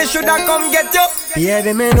time, me shoulda come get you.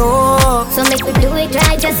 Baby, me know. So make me do it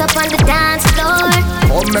right, just up on the dance floor.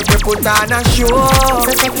 Oh, make me put on a show.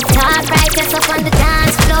 So set the top right, just up on the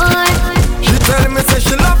dance floor. She tell me say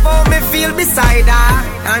she love how me feel beside her,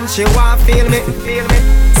 and she want feel me.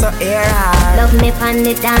 So here I love me on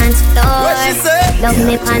the dance floor. What she say? Love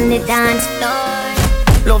me on the dance floor.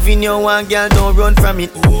 Loving your one girl, don't run from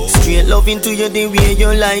it. Straight loving to you the way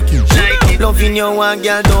you like it. Loving your one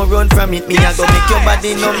girl, don't run from it. Me I go make your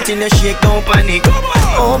body numb till you shake, don't panic.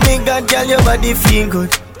 Oh my God, girl, your body feel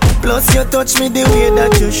good. Plus you touch me the way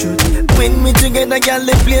that you should. When we together, girl,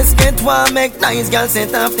 the place get warm. Make nice girl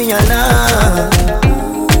set off the alarm.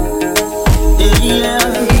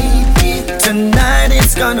 Yeah. Tonight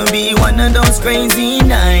it's gonna be one of those crazy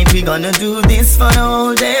nights. We gonna do this for the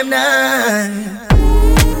whole damn night.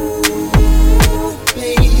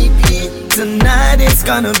 Tonight it's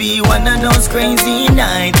gonna be one of those crazy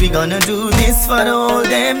nights. We gonna do this for the whole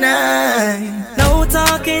damn night. No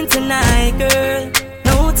talking tonight, girl.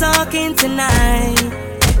 No talking tonight.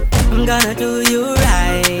 I'm gonna do you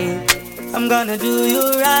right. I'm gonna do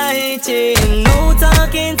you right, yeah. No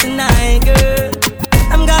talking tonight, girl.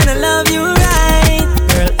 I'm gonna love you right.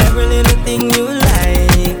 Girl, every little thing you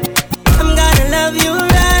like, I'm gonna love you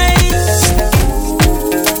right.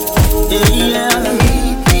 Yeah.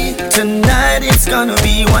 Tonight it's gonna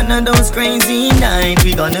be one of those crazy nights.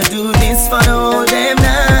 We gonna do this for the whole damn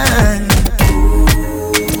night.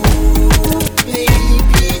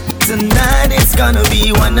 Tonight it's gonna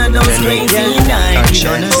be one of those crazy nights. We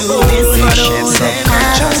gonna do this for the whole damn night.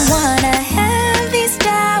 I don't wanna have these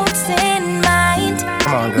doubts in mind,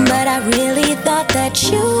 but I really thought that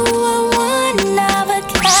you were one of a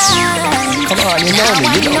kind. Come on, you know me,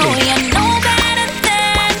 you know me. You know better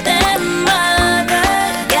than them other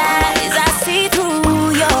guys. I see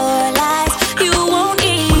through your lies. You won't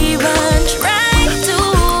even try to.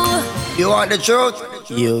 You want the truth?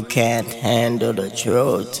 You can't handle the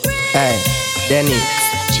truth. Hey, Denny.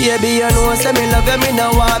 Baby, you know, say me love you, me no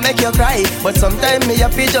want make you cry. But sometimes me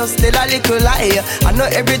happy just tell a little lie. I know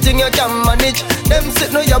everything you can manage. Them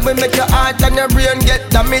sit no you will make your heart and your brain get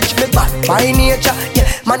damaged. Me bad by nature, yeah,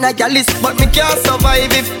 man I jealous, but me can't survive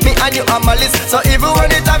if me and you are malice. So even when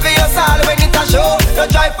it a for your soul, when it a show, you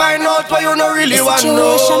try find out what you no really want to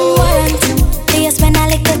know. Situation warrant. Do you spend a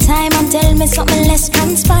little time and tell me something less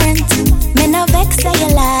transparent? Me no vex say you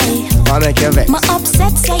lie. I make you vex. My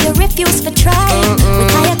upset say you refuse to try.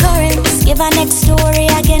 With higher currents, give a next story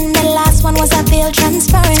again. The last one was I feel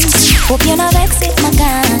transparent. Hope you no vex if my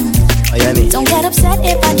gun. Don't get upset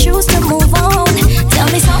if I choose to move on. Tell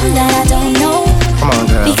me something that I don't know. Come on,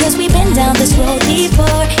 girl. Because we've been down this road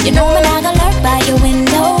before. You know me not gonna lurk by your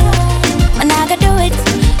window. I'm not gonna do it.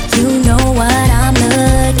 You know what I'm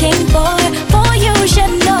looking for. For you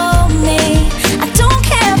should know me. I don't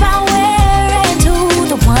care about where and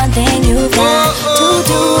who. The one thing you got to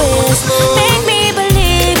do is make me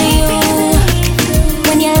believe you.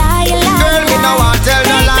 When you lie, you lie. Girl, me no want tell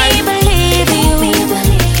no lie. Make me believe you.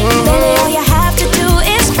 Baby, all you have to do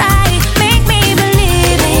is try. Make me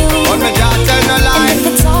believe you. But me can't tell no lie. And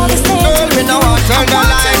if it's all the same, girl, me no want tell no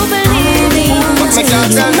lie. I want to believe you. But me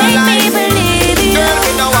can't tell no lie. Make me believe you. Girl,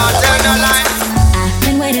 me no want tell no lie. I've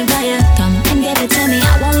been waiting for you. Come and give it to me.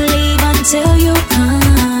 I won't leave until you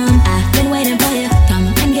come. I've been waiting for you.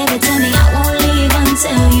 Come and give it to me. I won't leave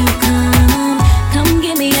until you come. Come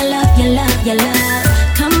give me your love, your love, your love.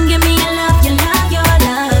 Come give me your love, your love, your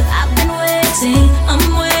love. I've been waiting, I'm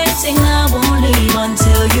waiting. I won't leave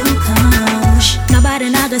until you come. Shh, nobody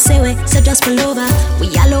not gonna say it, so just pull over. We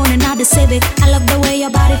alone and not the civic. I love the way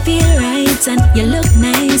your body feel right and you look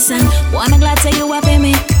nice and boy, I'm glad to you up in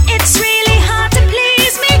me. It's really hard to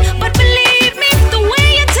please me, but believe me, the way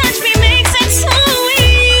you touch me makes it so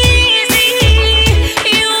easy.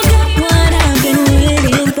 You got what I've been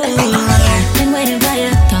waiting for. I've been waiting for you.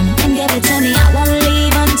 Come and give it to me. I won't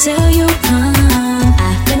leave until you come.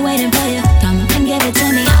 I've been waiting for you. Come and give it to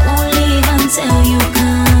me. I won't leave until you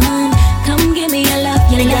come. Come give me your love,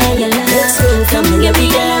 your love, your love. Come give me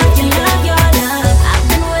your love, your love, your love. I've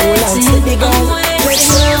been waiting, I'm waiting.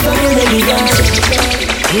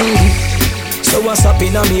 So what's up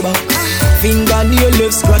in a me back? Fingernail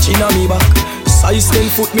left scratching a me back. Size 10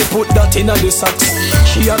 foot, me put that in a the socks.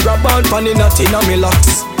 She a grab on pan in a tin a me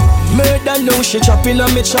locks. Murder now she chopping a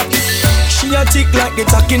me chop. She a tick like the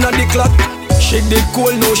tack in a the clock. She did cool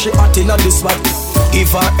now she hot in a the spot. Give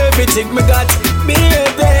her everything me got, baby.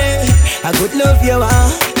 I could love you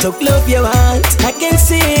want, talk love you want. I can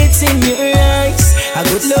see it in your eyes. I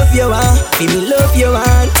could love you want, feel me love you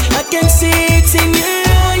want. I can see it in your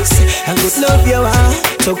eyes. I could love you want,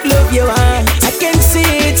 talk love you want. I can see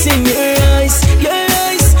it in your eyes, your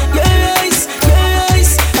eyes, your eyes, your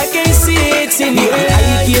eyes. I can see it in your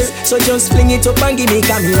eyes. So just fling it up and give me,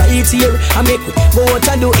 come right here. I make go out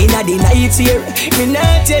and do in a the night here. Me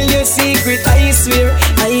not tell you secret, I swear,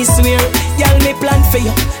 I swear. Y'all me plan for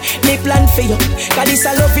you, me plan for you. Cause this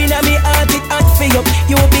a love in a me heart, it hot for you.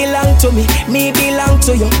 You belong to me belong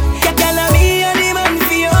to you. You cannot be a man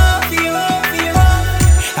for you.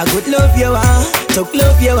 I could love you want, talk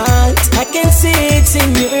love you want. I can see it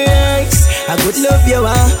in your eyes. I could love you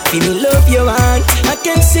want, feel me love you want. I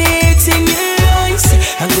can see it in your eyes.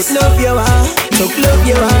 I could love you want, talk love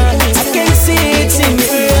you want. I can see it in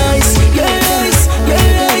your eyes, your eyes, your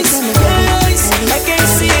eyes, your eyes. I can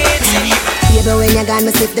see it. Baby, when you're gone,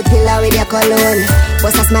 me sip the pillow with your cologne.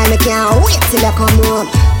 Bust a smile, me can't wait till you come home.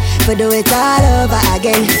 For do it all over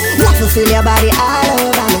again. Not to feel your body all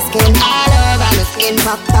over my skin. All over my skin.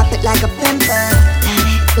 Pop it like a pimple.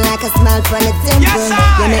 Like a smile from a temple. Yes,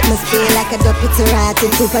 you make me feel like a deputy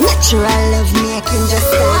rotten. Supernatural love making just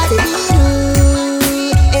started.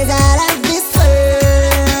 Is all of this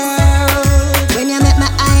world. When you make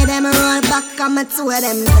my eye, them roll back on my two of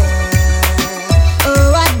them.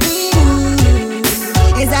 Oh, what do you do?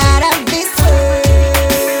 Is all of this world.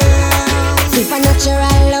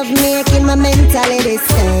 Supernatural love making my mentality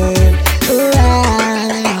disturbed.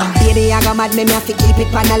 Baby, I got mad, me have to keep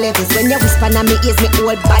it on the levels. When you whisper on me ears, me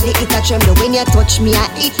whole body it a tremble. When you touch me, I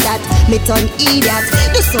eat that, me turn idiot.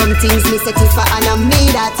 Do some things me set it for and I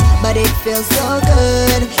made that. But it feels so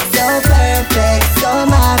good, so perfect, so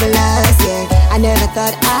marvelous, yeah. I never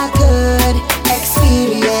thought I could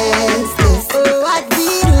experience this. Oh, what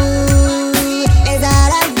we do is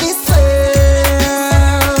out of this world.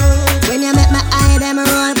 When you make my eye, them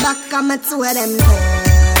roll back on my two of them.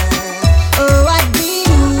 Oh, what we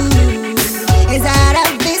do is out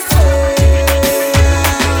of this world.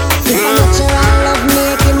 Supernatural love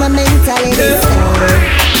making my mentality disturbed.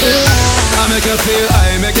 I make you feel,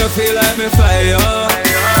 I make you feel like me fly, oh.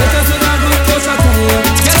 Let us in a good touch of time.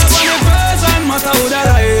 Get up on the person, matter who that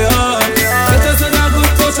I am. Let us in a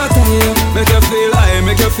good touch of time. Make you feel, I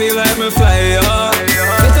make you feel like me fly, oh.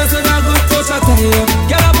 Let us in a good touch of time.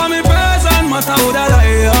 Get up on the person, matter who that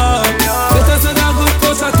I am. Let us in a good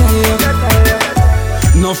touch of time.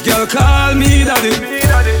 Enough girl call me daddy.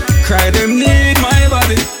 Cry them need my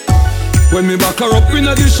body. When me back her up in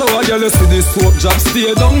the shower, girl, you see this soap job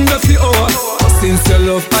stay down the for hour. Since your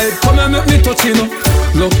love, I come and make me touch you,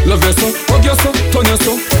 no. Love you so, hug you so, turn you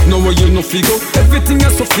so. Know where you no figure, everything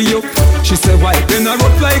is so for you. She say why, then I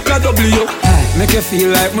rub like a W. Make you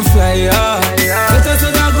feel like me fly, yeah. Let us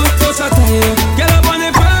in a good touch of time. Get up on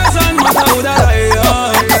the person, matter who that I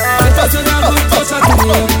am. Let us in a good touch of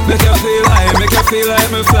time. Make you feel like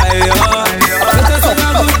me fly, yeah. Let us in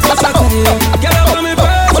a good touch of time. Get up on the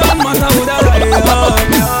person, matter who that I am.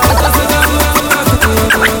 Let us in a good touch of time.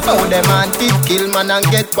 Oh, them anti kill man and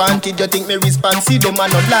get wanted. You think me responsive? Them a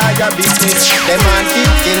no liar business. Them anti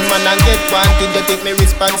kill man and get wanted. You think me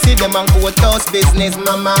responsive? Them a courthouse business,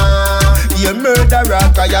 mama. You murderer,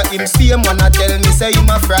 cause you him same one a tell me say him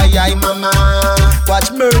a fry eye, mama.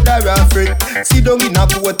 Watch murderer friend, sit down in a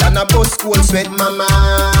court and a bus cold sweat, mama.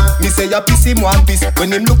 Me say you piss him one piss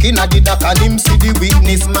when him looking at the dock and him see the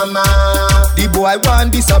witness, mama. The boy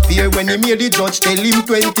want disappear when he hear the judge tell him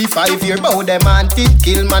 25 years. Bow them anti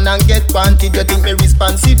kill man and get wanted. You think me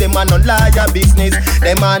responsive? Them a no liar business.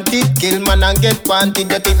 Them anti kill man and get wanted.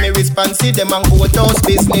 You think me responsive? Them a courthouse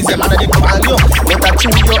business. Them a the call you, but I chew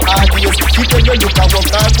your ideas. You tell you look at work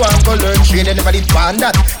and go and go learn trade. They never did want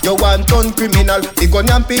that. You want turn criminal. The gun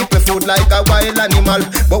and people food like a wild animal.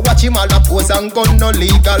 But watch him all a pose and gun no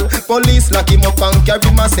legal. Police lock him up and carry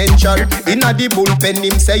him essential. Inna the bullpen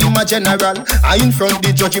him say him a general. I in front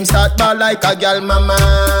the judge him start ball like a gal, mama.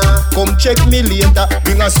 Come check me later.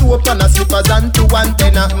 Bring a soap and a slippers and 2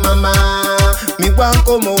 antenna, mama. Me want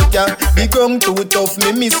come out ya. The ground too tough.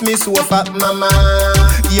 Me miss me sofa, mama.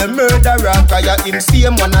 You murderer, cause you him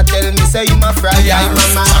same one a tell me say him a fry eye,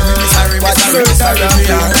 mama. Watch murderer,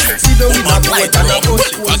 see down in a boat and a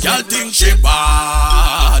boat. A girl think she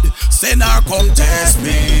bad. Send her come test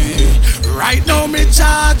me. Right now me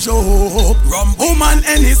charge up. Rum woman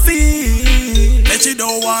NEC. Bet she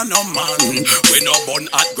don't want no man. We no bun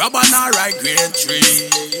at grab on a right grade tree.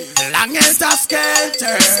 Long as a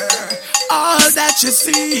skelter. All that you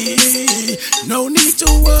see. No need to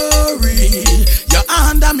worry. You're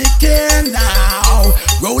under me care now.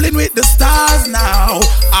 Rolling with the stars now.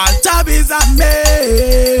 All tabbies on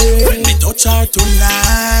me. When me touch her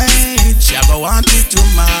tonight, she ever want it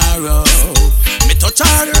tomorrow. Me touch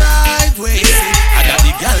her the right way. I got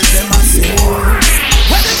the girl them a say.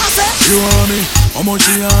 What them a say? You want me? How much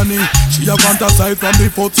she on me? She a fantasize from the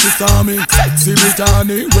foot she saw me. Sexy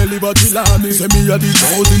Brittany, well live Tilani. Say me a the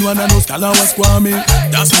chosen one and no scholar was squammy.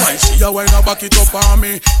 That's why she a wine a back it up on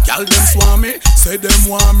me. Girl them swarm me, say them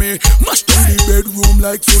want me. Mash down the bedroom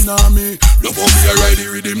like tsunami. Love how me a ride the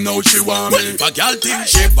rhythm now she want me. Well, if a girl think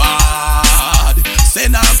she bad,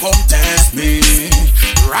 send her come test me.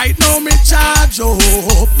 Right now me charge up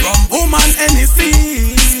from woman NEC.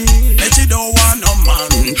 Bet she don't want no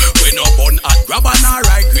man. We no bun at grab on a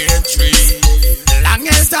right grade tree. Long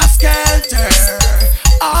as a skelter.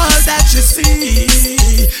 All that you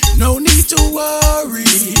see. No need to worry.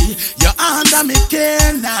 You're under me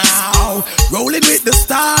care now. Rolling with the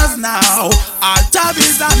stars now. All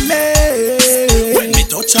tabbies on me. When me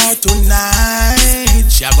touch her tonight,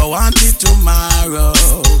 she ever want it tomorrow.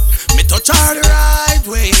 Me touch her the right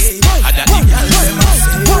way. I got the girl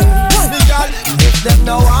if them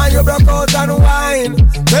now want you broke out and wine,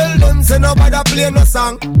 tell them say nobody play no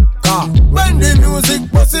song. When the music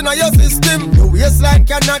bust in your system, your waistline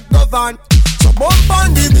cannot govern. So bump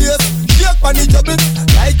on the bass, shake on the trouble,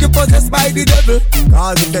 like you possessed by the devil.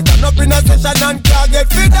 Cause if they turn up in a session and can't get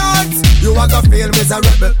fit dance, you are gonna feel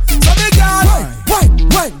miserable. So me girl, wine.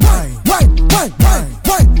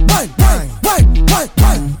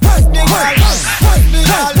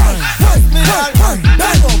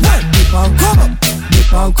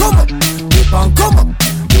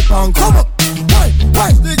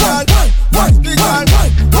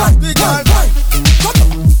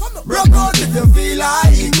 Rock out if you feel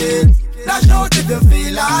like it. Dash out if you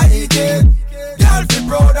feel like it. Girl, be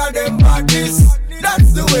proud of them badness.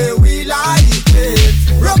 That's the way we like it.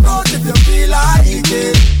 Rock out if you feel like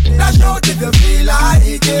it. Dash out if you feel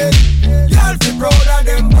like it. Girl, be proud of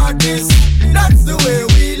them badness. That's the way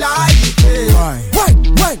we like it.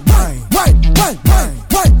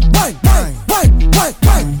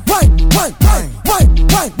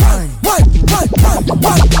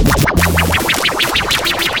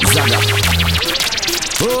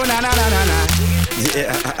 Oh na na na na na.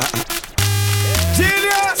 Yeah.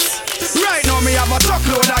 Genius. Right now me have a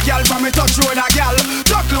truckload of gal from me touch road a gal.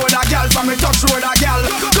 Truckload of gal from me touch road a gal.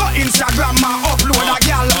 Go Instagram and upload a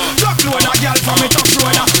gal. Truckload of gal from me touch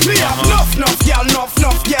road a. Me have enough gal, enough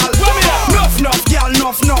gal.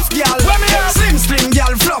 Enough gal. Slim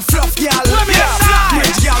gal, fluff gal. Me have flat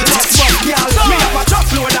rich gal, buff gal. Me have a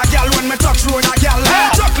truckload of gal when me touch road a gal.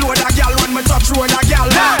 Truckload of gal when me touch road a gal.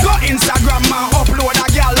 Go Instagram and upload a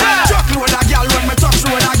gal. Truckload of gal when me touch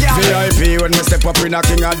road a gal. VIP when me step up in a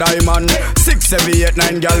king of diamond. 6, 7, 8,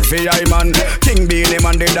 9 gal fi I man. King Beanie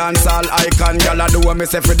man the dance all icon. Gal a do what me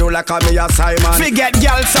say fi do like a me a Simon. Forget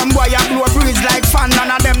gal some boy a blow breeze like fan.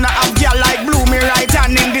 None of them not have gal like blue me right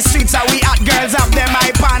hand. In the streets how we hot girls have them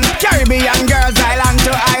iPan. Caribbean girls island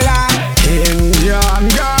to island. Indian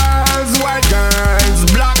girls, white girls,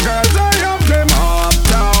 black girls. I have them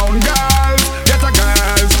uptown girls, ghetto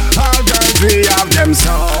girls, all girls. We have them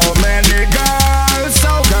so many girls,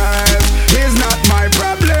 so girls. It's not my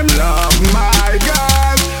problem, love my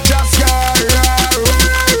girls. Just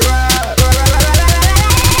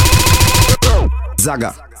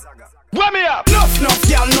Zaga. Where me up? Enough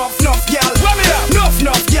gal. Where me up?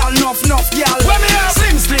 Enough gal. Where me up?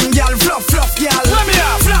 Slim gal, fluff gal. Where me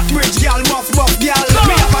up? Flat rich gal, buff gal.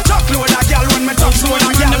 Me have a truckload of gal when me touch road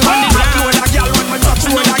a gal. Truckload of gal when me touch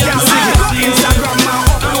road a gal. Instagram and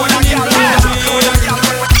upload a gal. Truckload of gal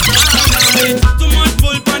when me. Too much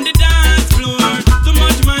bull on the dance floor. Too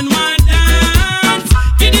much man want dance.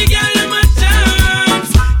 Give the gal them a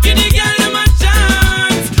chance. Give the gal them a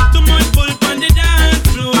chance. Too much bull on the dance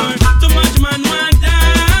floor. Too much man want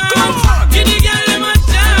dance. Give the gal them a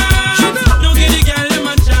chance. No give the gal them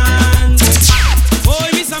a chance. Oh,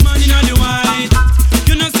 miss a man in the white.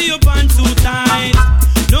 You know see your pants too tight.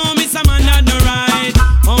 No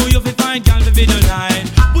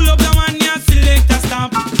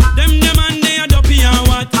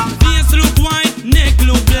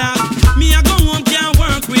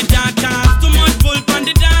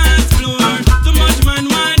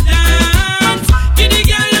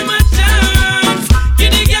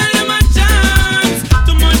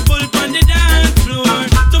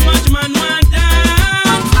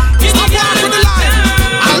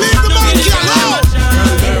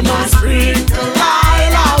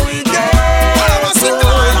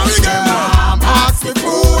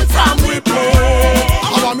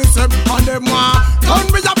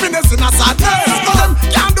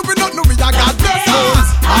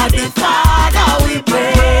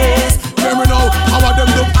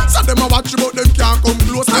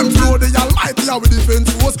are with defense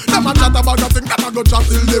force. Them a chat about nothing, them a go chat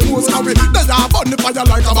till the most. Cause we, they are burn the fire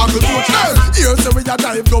like a buckle torch. Here say we a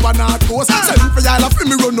drive go a north coast. Send for y'all a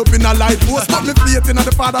me run up in a light post. But me faith in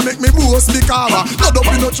the Father make me boast. The cover, not up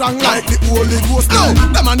in no strong like the Holy Ghost. No,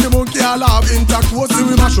 them and the monkey all have intercourse. See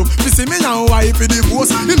we mash up, we see me and wife in the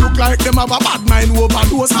post. It look like them have a bad mind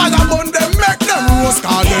overdose. Fire burn them, make them roast.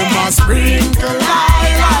 Cause them a sprinkle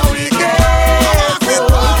like how we get.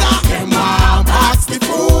 Them want box the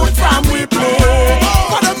food from we play.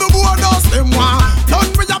 But them no bonus, them want done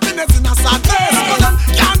with happiness in a sadness. But them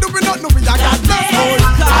can't do with nothing, we a godless.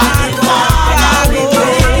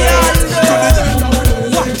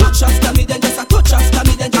 Touch after me, then just a touch after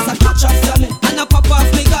me, then just a touch after me. And a pop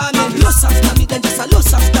off me garment. Loss after me, then just a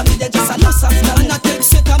loss after me, then just a loss after me. And a take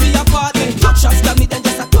set of me apartment. Touch after me, then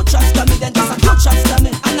just a touch after me, then just a touch after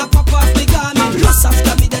me. And a pop off me garment. Loss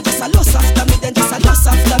after me, then just a loss after me, then just a loss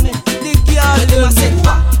after me. The girl them a say,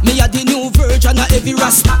 me a the new virgin a every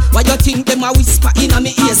rasta. Why you think them a whisper in a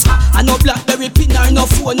me ears? I no BlackBerry pin or no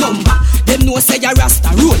phone number. Them know say a rasta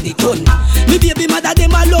roll the gun. Me baby mother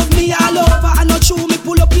them a love me all over. I no true me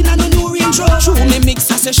pull up in a no new Range Rover. True me mix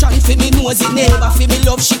a session for me nosy neighbor. For me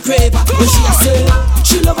love she crave her. When she a say,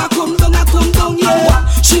 she love a come down yeah.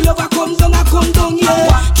 She love a come down yeah.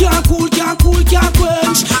 Can't cool, can't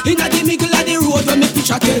quench. Inna the middle of the road when me pitch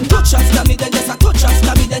a ten. Touch after me, then just a touch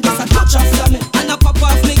after me, then just a touch after me. And a pop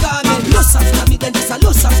off me garment. Loss after me, then just a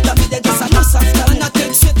loss after me, then just a loss after me. And a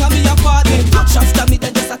take set of me apartment. Touch after me,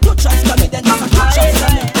 then just a touch after me, then just a touch after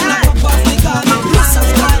me. And a pop off me garment. Loss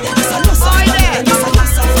after me, then just a loss after me, then just a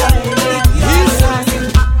loss after me.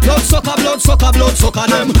 Blood sucker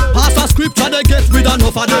them. Pass a scripture, they get rid of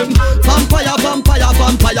enough of them. Vampire them.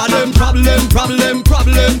 Problem.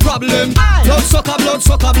 Blood sucker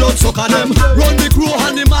them. Run the crew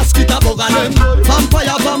and the mosquito bugger them.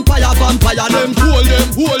 Vampire them. Hold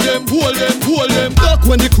them. Duck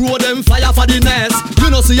when the crew them fire for the nest. You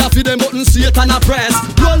know see ya for them button Satan a press.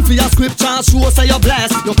 Run for your scripture, show say you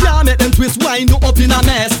blessed. You can't make them twist, wind you up in a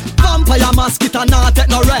mess. Vampire mosquito not take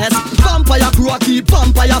no rest. Vampire crew keep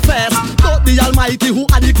vampire fest. But the Almighty who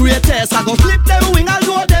are the greatest, I go flip them wing and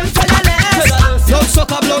go them fireless. Blood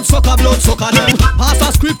sucker them. Pass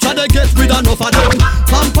a scripture, they get rid of enough of them.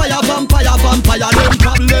 Vampire them. Problem.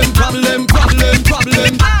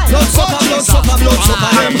 Blood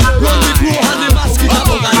sucker them. Run the crew and the mosquito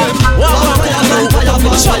bugger them. Vampire them.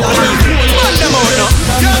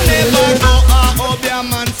 You never know how up your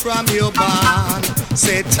man from your band.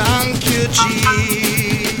 Say thank you,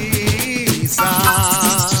 Jesus.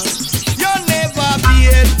 You never be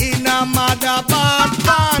in a mother bad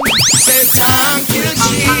band. Say thank you,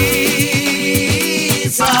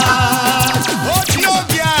 Jesus. But no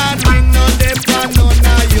God bring no depth and none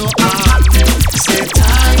of your hand. Say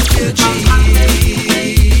thank you,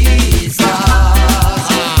 Jesus.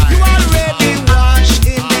 You already washed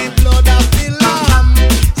in the blood of the Lamb.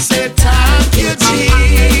 Say thank you, Jesus.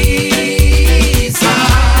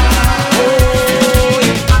 Oh,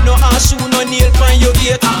 no ash, no nail pan your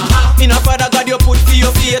gate. In a Father God you put for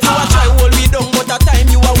your faith. I try hold me down but a time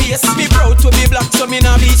you a waste. Me proud to be black so me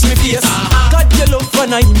nah bleach me face. God your love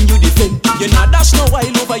and I him you defend. You nah dash no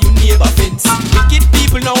while over you neighbor fence. Wicked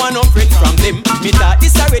people now want no friend from them. Me thought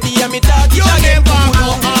this already and me thought it again. You never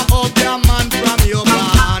know how up your man from your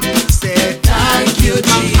man. Say thank you,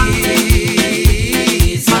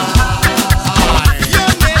 Jesus. You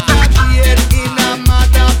never be in a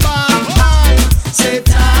mother band. Say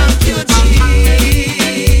thank you,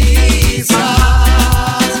 Jesus.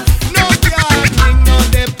 No God bring no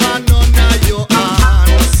depth and none of your hand.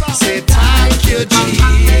 Say thank you, Jesus.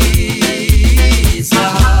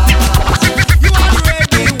 You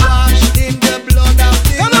already washed in the blood of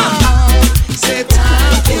the Lamb. Say thank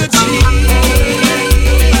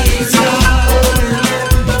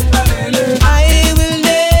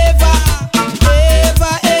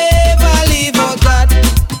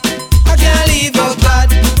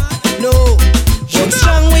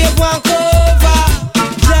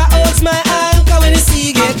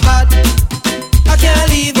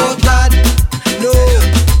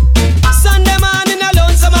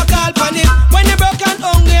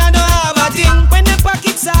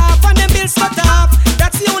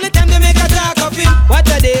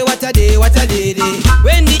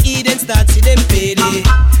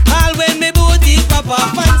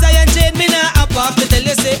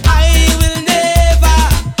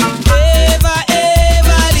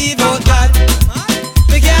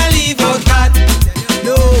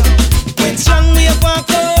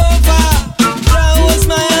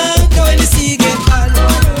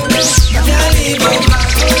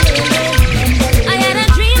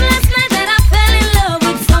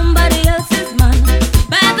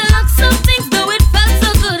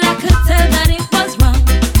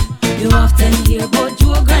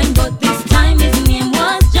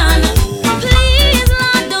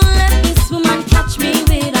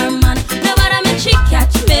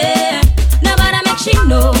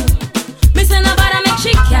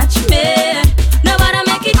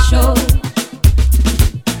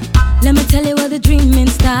tell you where the dreaming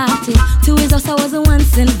started. To his house I was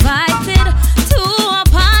once invited to a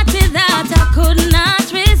party that I could not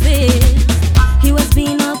resist. He was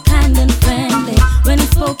being all kind and friendly. When he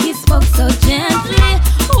spoke so gently.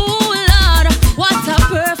 Ooh Lord, what a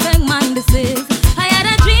perfect man this is. I had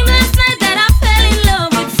a dream last night that I fell in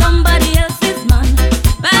love with somebody else's man.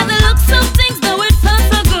 By the looks of things, though it felt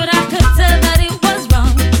so good, I could tell that it was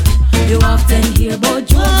wrong. You often hear about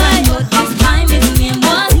Jordan, but this time his name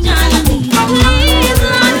was Johnny. Please,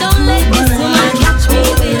 Lord, don't let this woman catch me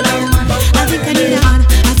with a man. I think I need a man,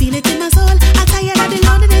 I feel it in my soul. I'm tired of the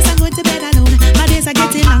loneliness, I'm going to bed alone. My days are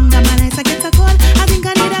getting longer, my nights are getting cold. I think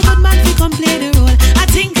I need a good man to come play the role. I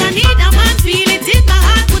think I need a man, feel it in my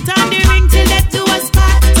heart. Put on the ring till let to us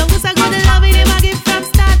part. So who's a good love in him, I give from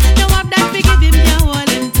start. No have that, forgive him, the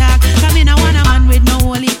whole him talk. Come in, I want a man with no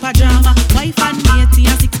holy pajama. Wife and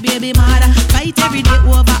matey and 6 baby mother. Fight every day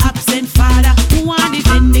over absent father. Who want the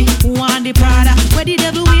Fendi, who want the Prada? Where the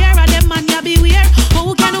devil wear, and them man ya beware.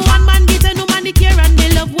 How can one man get a no man the care and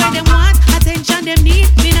they love where them want? Attention them need,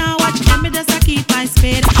 me now watch them, me just a keep my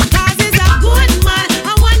spade. Cause he's a good man,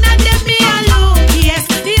 I wanna them me alone, yes.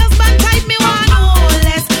 The husband type me want no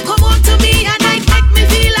less. Come on to me and I make me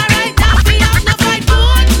feel alright. Now we have no fight,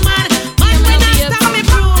 good man. Man when I stop me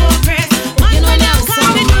progress. Man when I call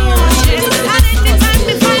me no stress. And anytime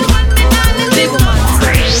me find one, me not let it go.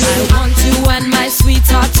 I want you and my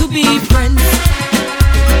sweetheart to be friends.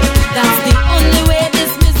 That's the only way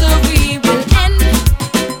this misery will end.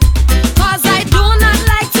 Cause I do not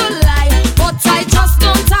like to lie, but I just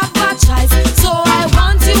don't have a choice. So I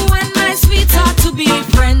want you and my sweetheart to be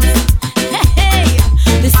friends. Hey,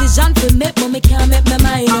 decision to make, but me can't make my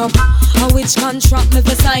mind up. On which contract me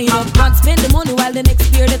for sign up? Can't spend the money while the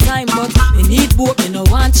next year the time. But me need both, me no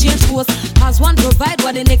want change course. Cause one provide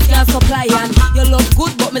what the next can't supply. And you look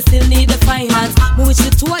good, but me still need the finance. Me wish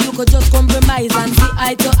the two of you could just compromise and see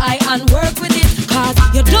eye to eye and work with it. Cause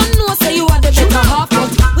you don't know, say you are the better half.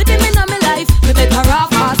 But with him in my life, me better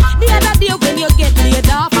off. Cause the other day when you get laid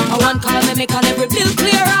off, I want call me make all every bill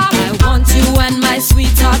clear off. I want you and my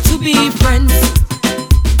sweetheart to be friends.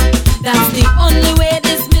 That's the only way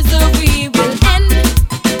this misery will end.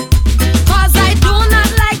 Cause I do not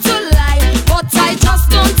like to lie, but I just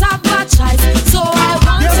don't have a choice. So I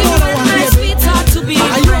want you and my sweetheart to be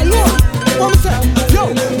friends.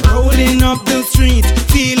 Rolling up the street,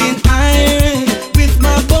 feeling irate with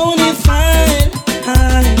my bony fine.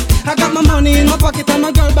 I got my money in my pocket and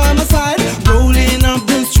my girl by my side. Rolling up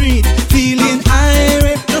the street, feeling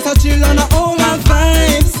irate, just a chill on the all my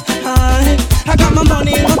vibes. I got my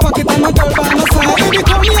money in my pocket and my girl by my side. Baby,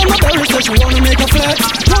 call me on my berry, so she wanna make a flex.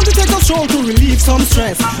 Want to take a stroll to relieve some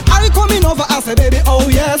stress. I coming over, I say, baby, oh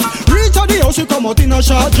yes. Reach out the house, she come out in a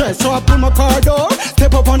short dress. So I pull my car door,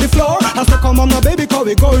 step up on the floor. I say, come on, my baby, cause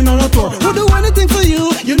we going on a tour. Would do anything for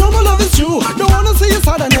you, you know my love is true. Don't wanna see you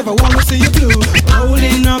sad, I never wanna see you blue.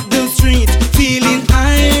 Rolling up the street, feeling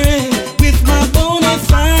irate with my bony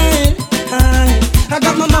fine. I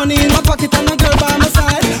got my money in my pocket and my girl by my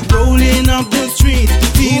side. Rolling up the street,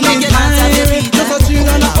 feeling irate, just a chill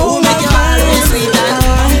on the old my vibes.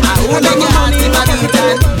 I got my money in my pocket.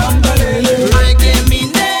 Reggae me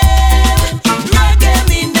name, reggae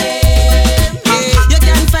me name. You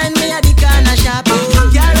can find me at the corner shop.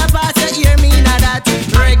 You're a pass, you hear me now that.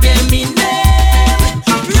 Reggae me name,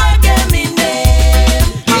 reggae me name.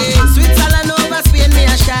 Switzerland over Spain me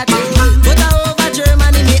a shot. Put her over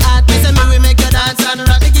Germany me heart. Me say me we make you dance and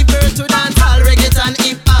rock. Me give birth to dance all reggaeton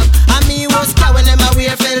hip hop. And me was cow when them a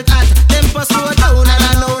wear felt hat. Tempo slow down and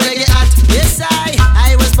I know reggae hot. Yes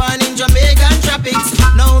I was born in Jamaican tropics.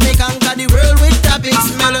 Now me conquer the world with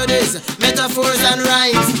topics, melodies, metaphors and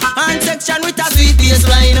rhymes. And section with a sweet bass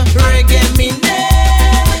line. Reggae me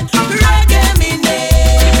name, reggae me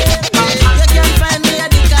name. You can find me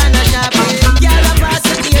at the corner shop. Girl a pass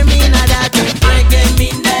it, hear me now that. Reggae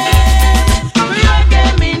me name, reggae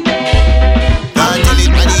me name. Cartel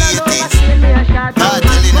in the 80s,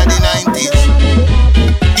 cartel in the 90s.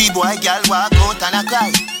 The boy girl walk out and a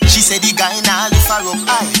cry. She say the guy nah lift her up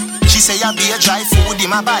high. She say ya be a dry food in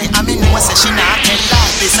my buy. I mean know say she not tell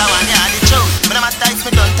lie. This a one ya the truth. Me no matter if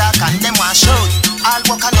me don't talk and them want shout. All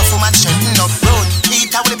work enough woman straighten up road.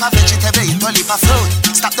 Eat a whole heap of vegetable, eat a whole heap of fruit.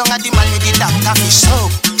 Stop down at the man with the doctor fish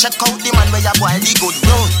soap. Check out the man where ya boil the good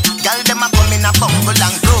road. Girl them a come in a bumble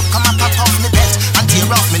and group. Come a pop off me best and tear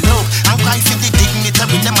off me love and cry for the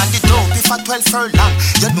dignitary, them and the dope. If I 12 furlong,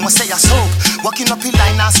 you know say I soap. Walking up in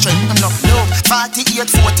line and strengthen up love. 48,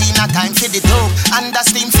 14 a time for the dope. And the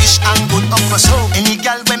steam fish and good okra soap. Any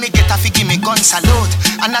girl when me get a fi give me gun salute.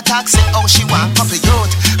 And I talk say how she want couple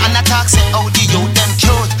youth. And I talk say how the youth them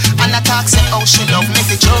cute. And I talk say how she love me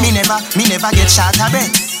for joke. Me never get shot a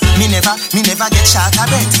bet. Me never get shot a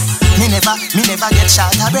bet. Me never get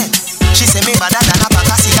shot a bet. She say me better than a pack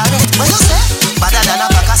of cigarette. What you say? Better than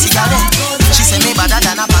a pack of cigarette. She say me better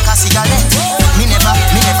than a pack of cigarette. Me never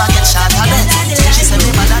get shot a bet. She say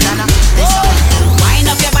me better than a.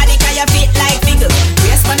 Wind up your body 'cause you fit like figure.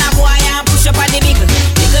 Brace for a boy and push up on the middle.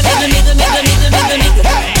 Nigga.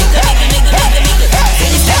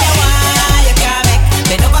 Any style you want, you can make.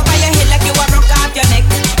 Bend over by your head like you want broke off your neck.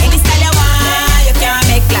 Any style you want, you can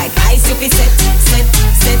make. Like ice you fi set.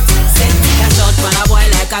 Cash out for a boy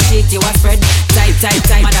like a sheet you a spread. Tight,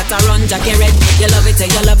 man that a run Jackie red. You love it,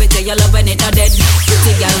 you love when it not dead.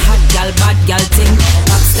 Pretty girl, hot girl, bad girl thing.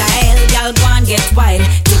 Pop style, girl go and get wild.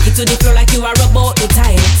 Take it to the floor like you are about the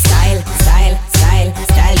tile. Style,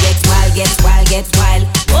 get wild.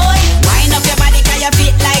 Boy, wind up your body 'cause you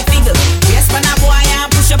fit like figure. Brace for a boy and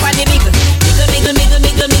push up on the middle. Miggle.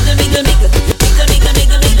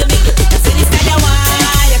 See this style you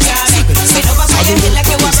want, you can make. Bend over by your head like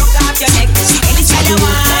you want broke off your neck. Any style you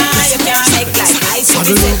want, you can make. Like ice you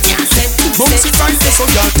be set. Bounce it right there, so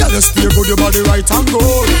girl, you steer good, your body right and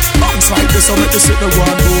good. Bounce right there, so make you sit the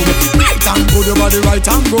ground good. Right and good, your body right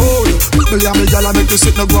and good. Bubble ya me, gyal, I make you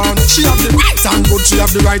sit the ground. She have the right and good, she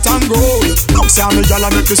have the right and good. Bounce ya me, gyal, I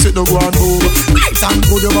make you sit the ground good. Right and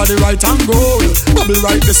good, your body right and good. Bubble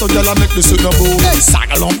right there, so gyal, I make you sit the good.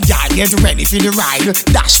 Saddle up, gyal, get ready for the ride.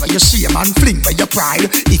 Dash where you shame and fling where you pride.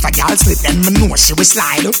 If a gyal slip, then me know she will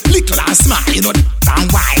slide. Little and smile, you know,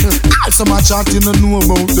 and wide. Also my chat, you don't know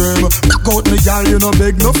about them. Back out me gyal, you know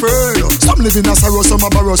beg no friend. Some living as a row, some a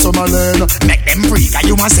borrow, some a learn. Make them free, 'cause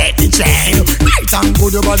you must set the chain. Right and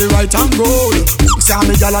good, your body right and good. Say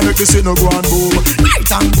me gyal, I make you sit no ground boom.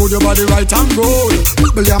 Right and good, your body right and good.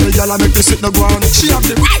 Bubble ya me, gyal, I make you sit no ground. She have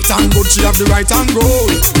the right and good, she have the right and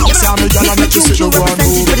good. Say me gyal, I make you sit no ground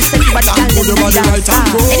boom. Right and good, your body right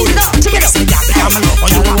and good. Yes, me gyal, I'm a lover.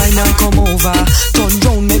 You wine and come over. Turn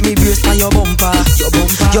round, make me brace on your bumper.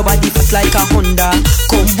 Your body fat like a Honda.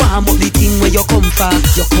 Come warm up the thing where you come for.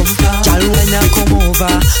 Gyal, wine and come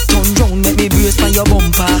over. Turn round, make me brace on your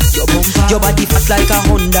bumper. Your body fat like a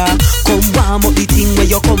Honda. Come warm up the thing where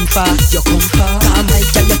you come for. Come my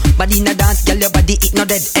gyal, your body na dance, gyal, your body it no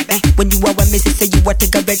dead. When you are when me say you a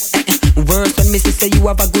take a break. Worse when me say you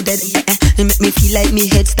have a good head. It make me feel like me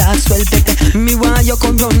head starts swell, baby. Me want you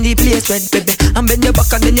come run the place red, baby. And bend your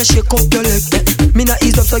back and then you shake up your leg. Me not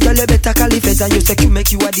ease up so gyal, you better call it feds. And you say you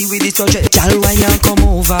make you a deal with the subject. Gyal, wine and come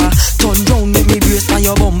over. Turn round, make me brace on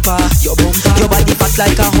your bumper. Your body fat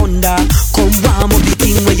like a Honda. Come warm up the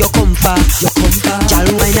thing where you come for. Gyal,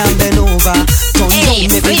 wine and bend over. Turn round,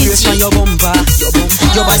 make me brace on your bumper.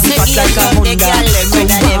 Your body fat like a Honda. Come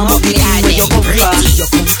warm up the thing where you come for.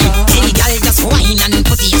 Hey, gyal, just wine and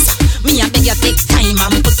put it yes. Me a beg you take time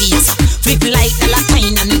and put it yes. Flip like the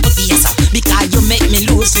latine and put it yes. Because you make me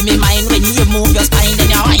lose in my mind when you move your spine and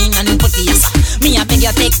you wine and put it yes. Me a beg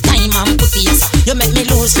you take time and put it yes. You make me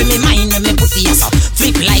lose in my mind when me put it yes.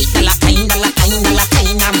 Flip like the latine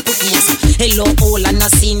and put it yes. Hello, all and a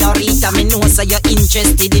senorita. Me know so you're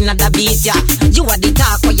interested in the beat, yeah. You are the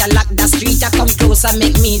talk where you lock the street. You come close and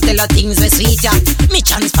make me tell you things we sweet, yeah. Me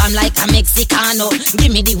transform like a Mexicano. Give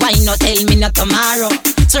me the wine, no tell me no tomorrow.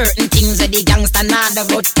 Certain things where the gangsta nada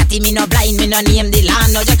about. Catty me no blind, me no name the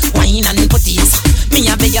land. No just wine and put it yes. Me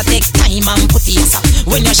a beg you take time and put it yes.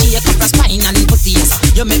 When you shake up the spine and put it yes.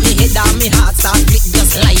 You make me head and me heart start split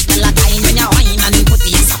just like the latine when you wine and put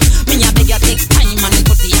it yes. Me a beg you take time and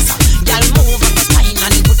put it yes. Girl move up the spine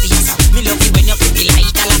and put it yes. Me love you when you put it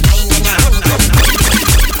like the latine when you run come.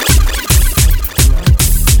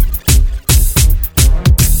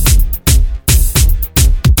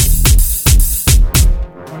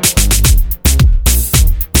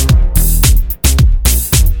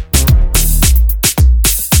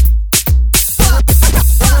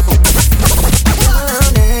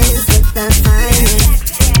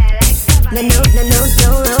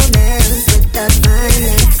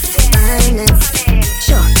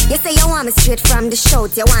 Straight from the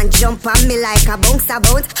shout, you want jump on me like a bounce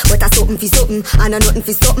about. But I something for something, and I nothing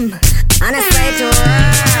for something. And I swear to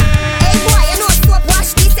hey boy, you know soap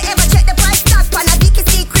wash this. You ever check the price tag on a big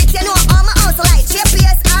secret? You know all my house like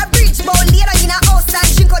GPS or bridge. But later in a house and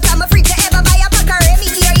drink out of my fridge. You ever buy a pack of Remy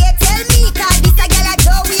here? You tell me, cause this a girl I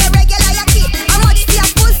do we a regular you kid. How much see a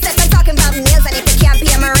full set? I'm talking about nails, and if you can't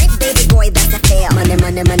pay my rent, baby boy, that's a fail. Man,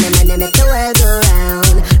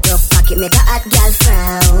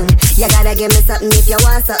 you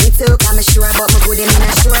want something too, I'm sure about my good and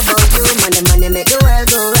I'm sure about you. Money make the world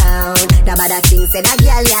go round. The bad thing said a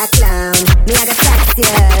girl ya clown. Me a go tax you,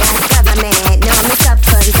 that's government. No, me top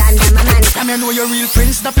funds and I'm a man. Come here, know your real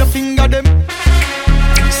friends, snap your finger them.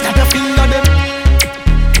 Snap your finger them.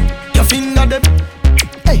 Your finger them.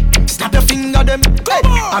 Hey, snap your finger them. Hey.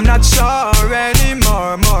 I'm not sure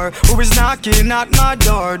anymore, who is knocking at my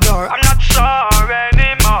door. I'm not sure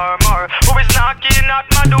anymore, who is knocking at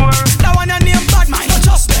my door. That one I name bad man, not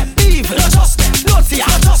just them. Evil, not just them. Naughty,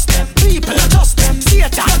 not just them. People, not just them.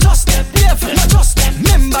 Satan, not just them. Devil, not just them.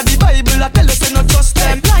 Remember the Bible, I tell us not just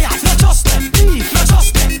them. Liars, not just them. Thief, not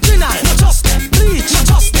just them. Deny, not just them. Bleach, not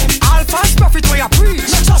just them. All false prophet where you preach,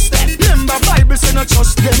 not just them. Remember Bible say not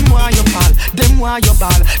just them. Why you fall? Them why you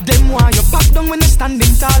ball? Them why you pop down when you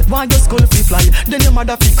standing tall? Why your skull fi fly? Then your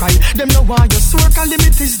mother fi cry. Them know why your circle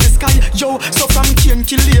limit is the sky. Yo, so from Cain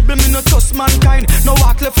kill label me no trust mankind. No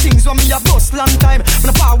walk left things when me a bust long time.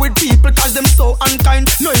 Me no power with people cause them so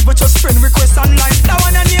unkind. No even just friend request online. That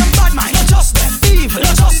one a name bad man, not just them. Evil,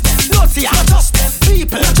 not just them. Naughty, not just them.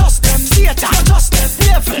 People, not just them. Satan, not just them.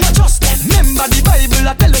 Devil, not just them. Remember the Bible,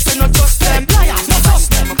 I tell us say not just them. Liars, not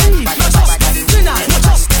just them. Thief, not just them. Deny, not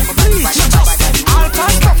just them. Bleach, not just them. All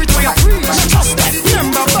false prophet where you preach, not just them.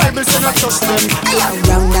 Remember Bible say not just them. A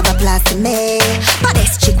round of applause to me.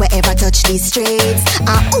 Baddest chick where ever touch these streets.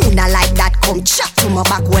 Who not like that come chat to my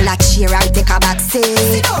back while I cheer and take a back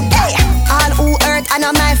seat. Hey, all who hurt and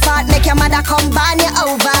not my fault make your mother come ban you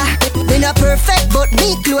over. Me not perfect but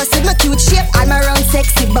me close with my cute shape and my round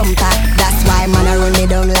sexy bumper. That's why man I run me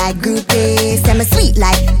down like groupies. Say me sweet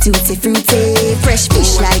like tutti frutti. Fresh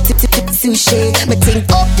fish like sushi. Me think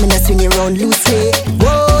up, me not swing it round loosely.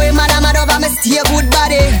 Whoa, madam over me stay good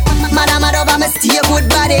body. Madam over me stay good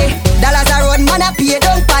body. Dollars a run, man a pay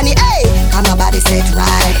don't panic. Hey, and my body set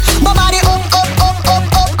right. My body up, up, up, up,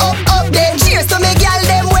 up, up, up. Then cheers to me girl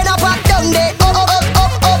them when I pop down there. Up, up, up,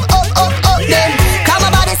 up, up, up, up, up. Then come my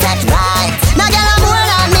body set right. Now girl I'm more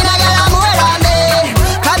than me, now girl I'm more than me.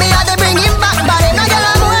 Come me have to bring him back body. Now girl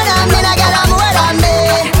I'm more than me, now girl I'm more than me.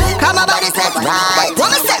 Come my body set right. What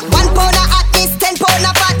me say? 1 pound of hotness, 10 pound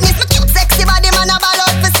of fatness. My cute sexy body man a ball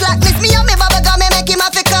out for slackness. Me and me bubble gum, me make him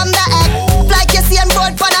have to come the egg. Like you see him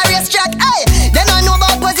road pon a racetrack. Hey, them don't know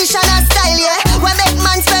about position and style, yeah. When make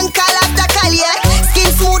man spend call after call, yeah. Skin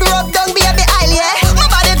smooth, rub down, baby oil, yeah. My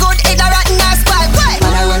body good, it a rotten ass spike. Why?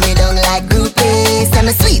 Man I run me down like groupies. Say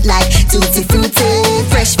me sweet like tutti frutti.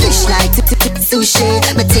 Fresh fish like sushi.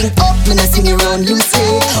 Me think up, me no swing it round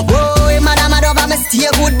loosely. Whoa, madam over me stay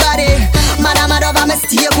good body. Madam over me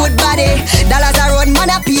stay good body. Dollars a run,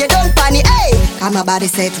 man a pay don't panic. Hey, and my body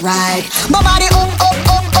set right. My body up, up,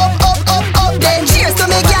 up, up, up, up, up. Then cheers to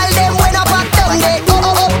me girl them when I pop down there. Up,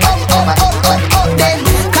 up, up, up, up, up.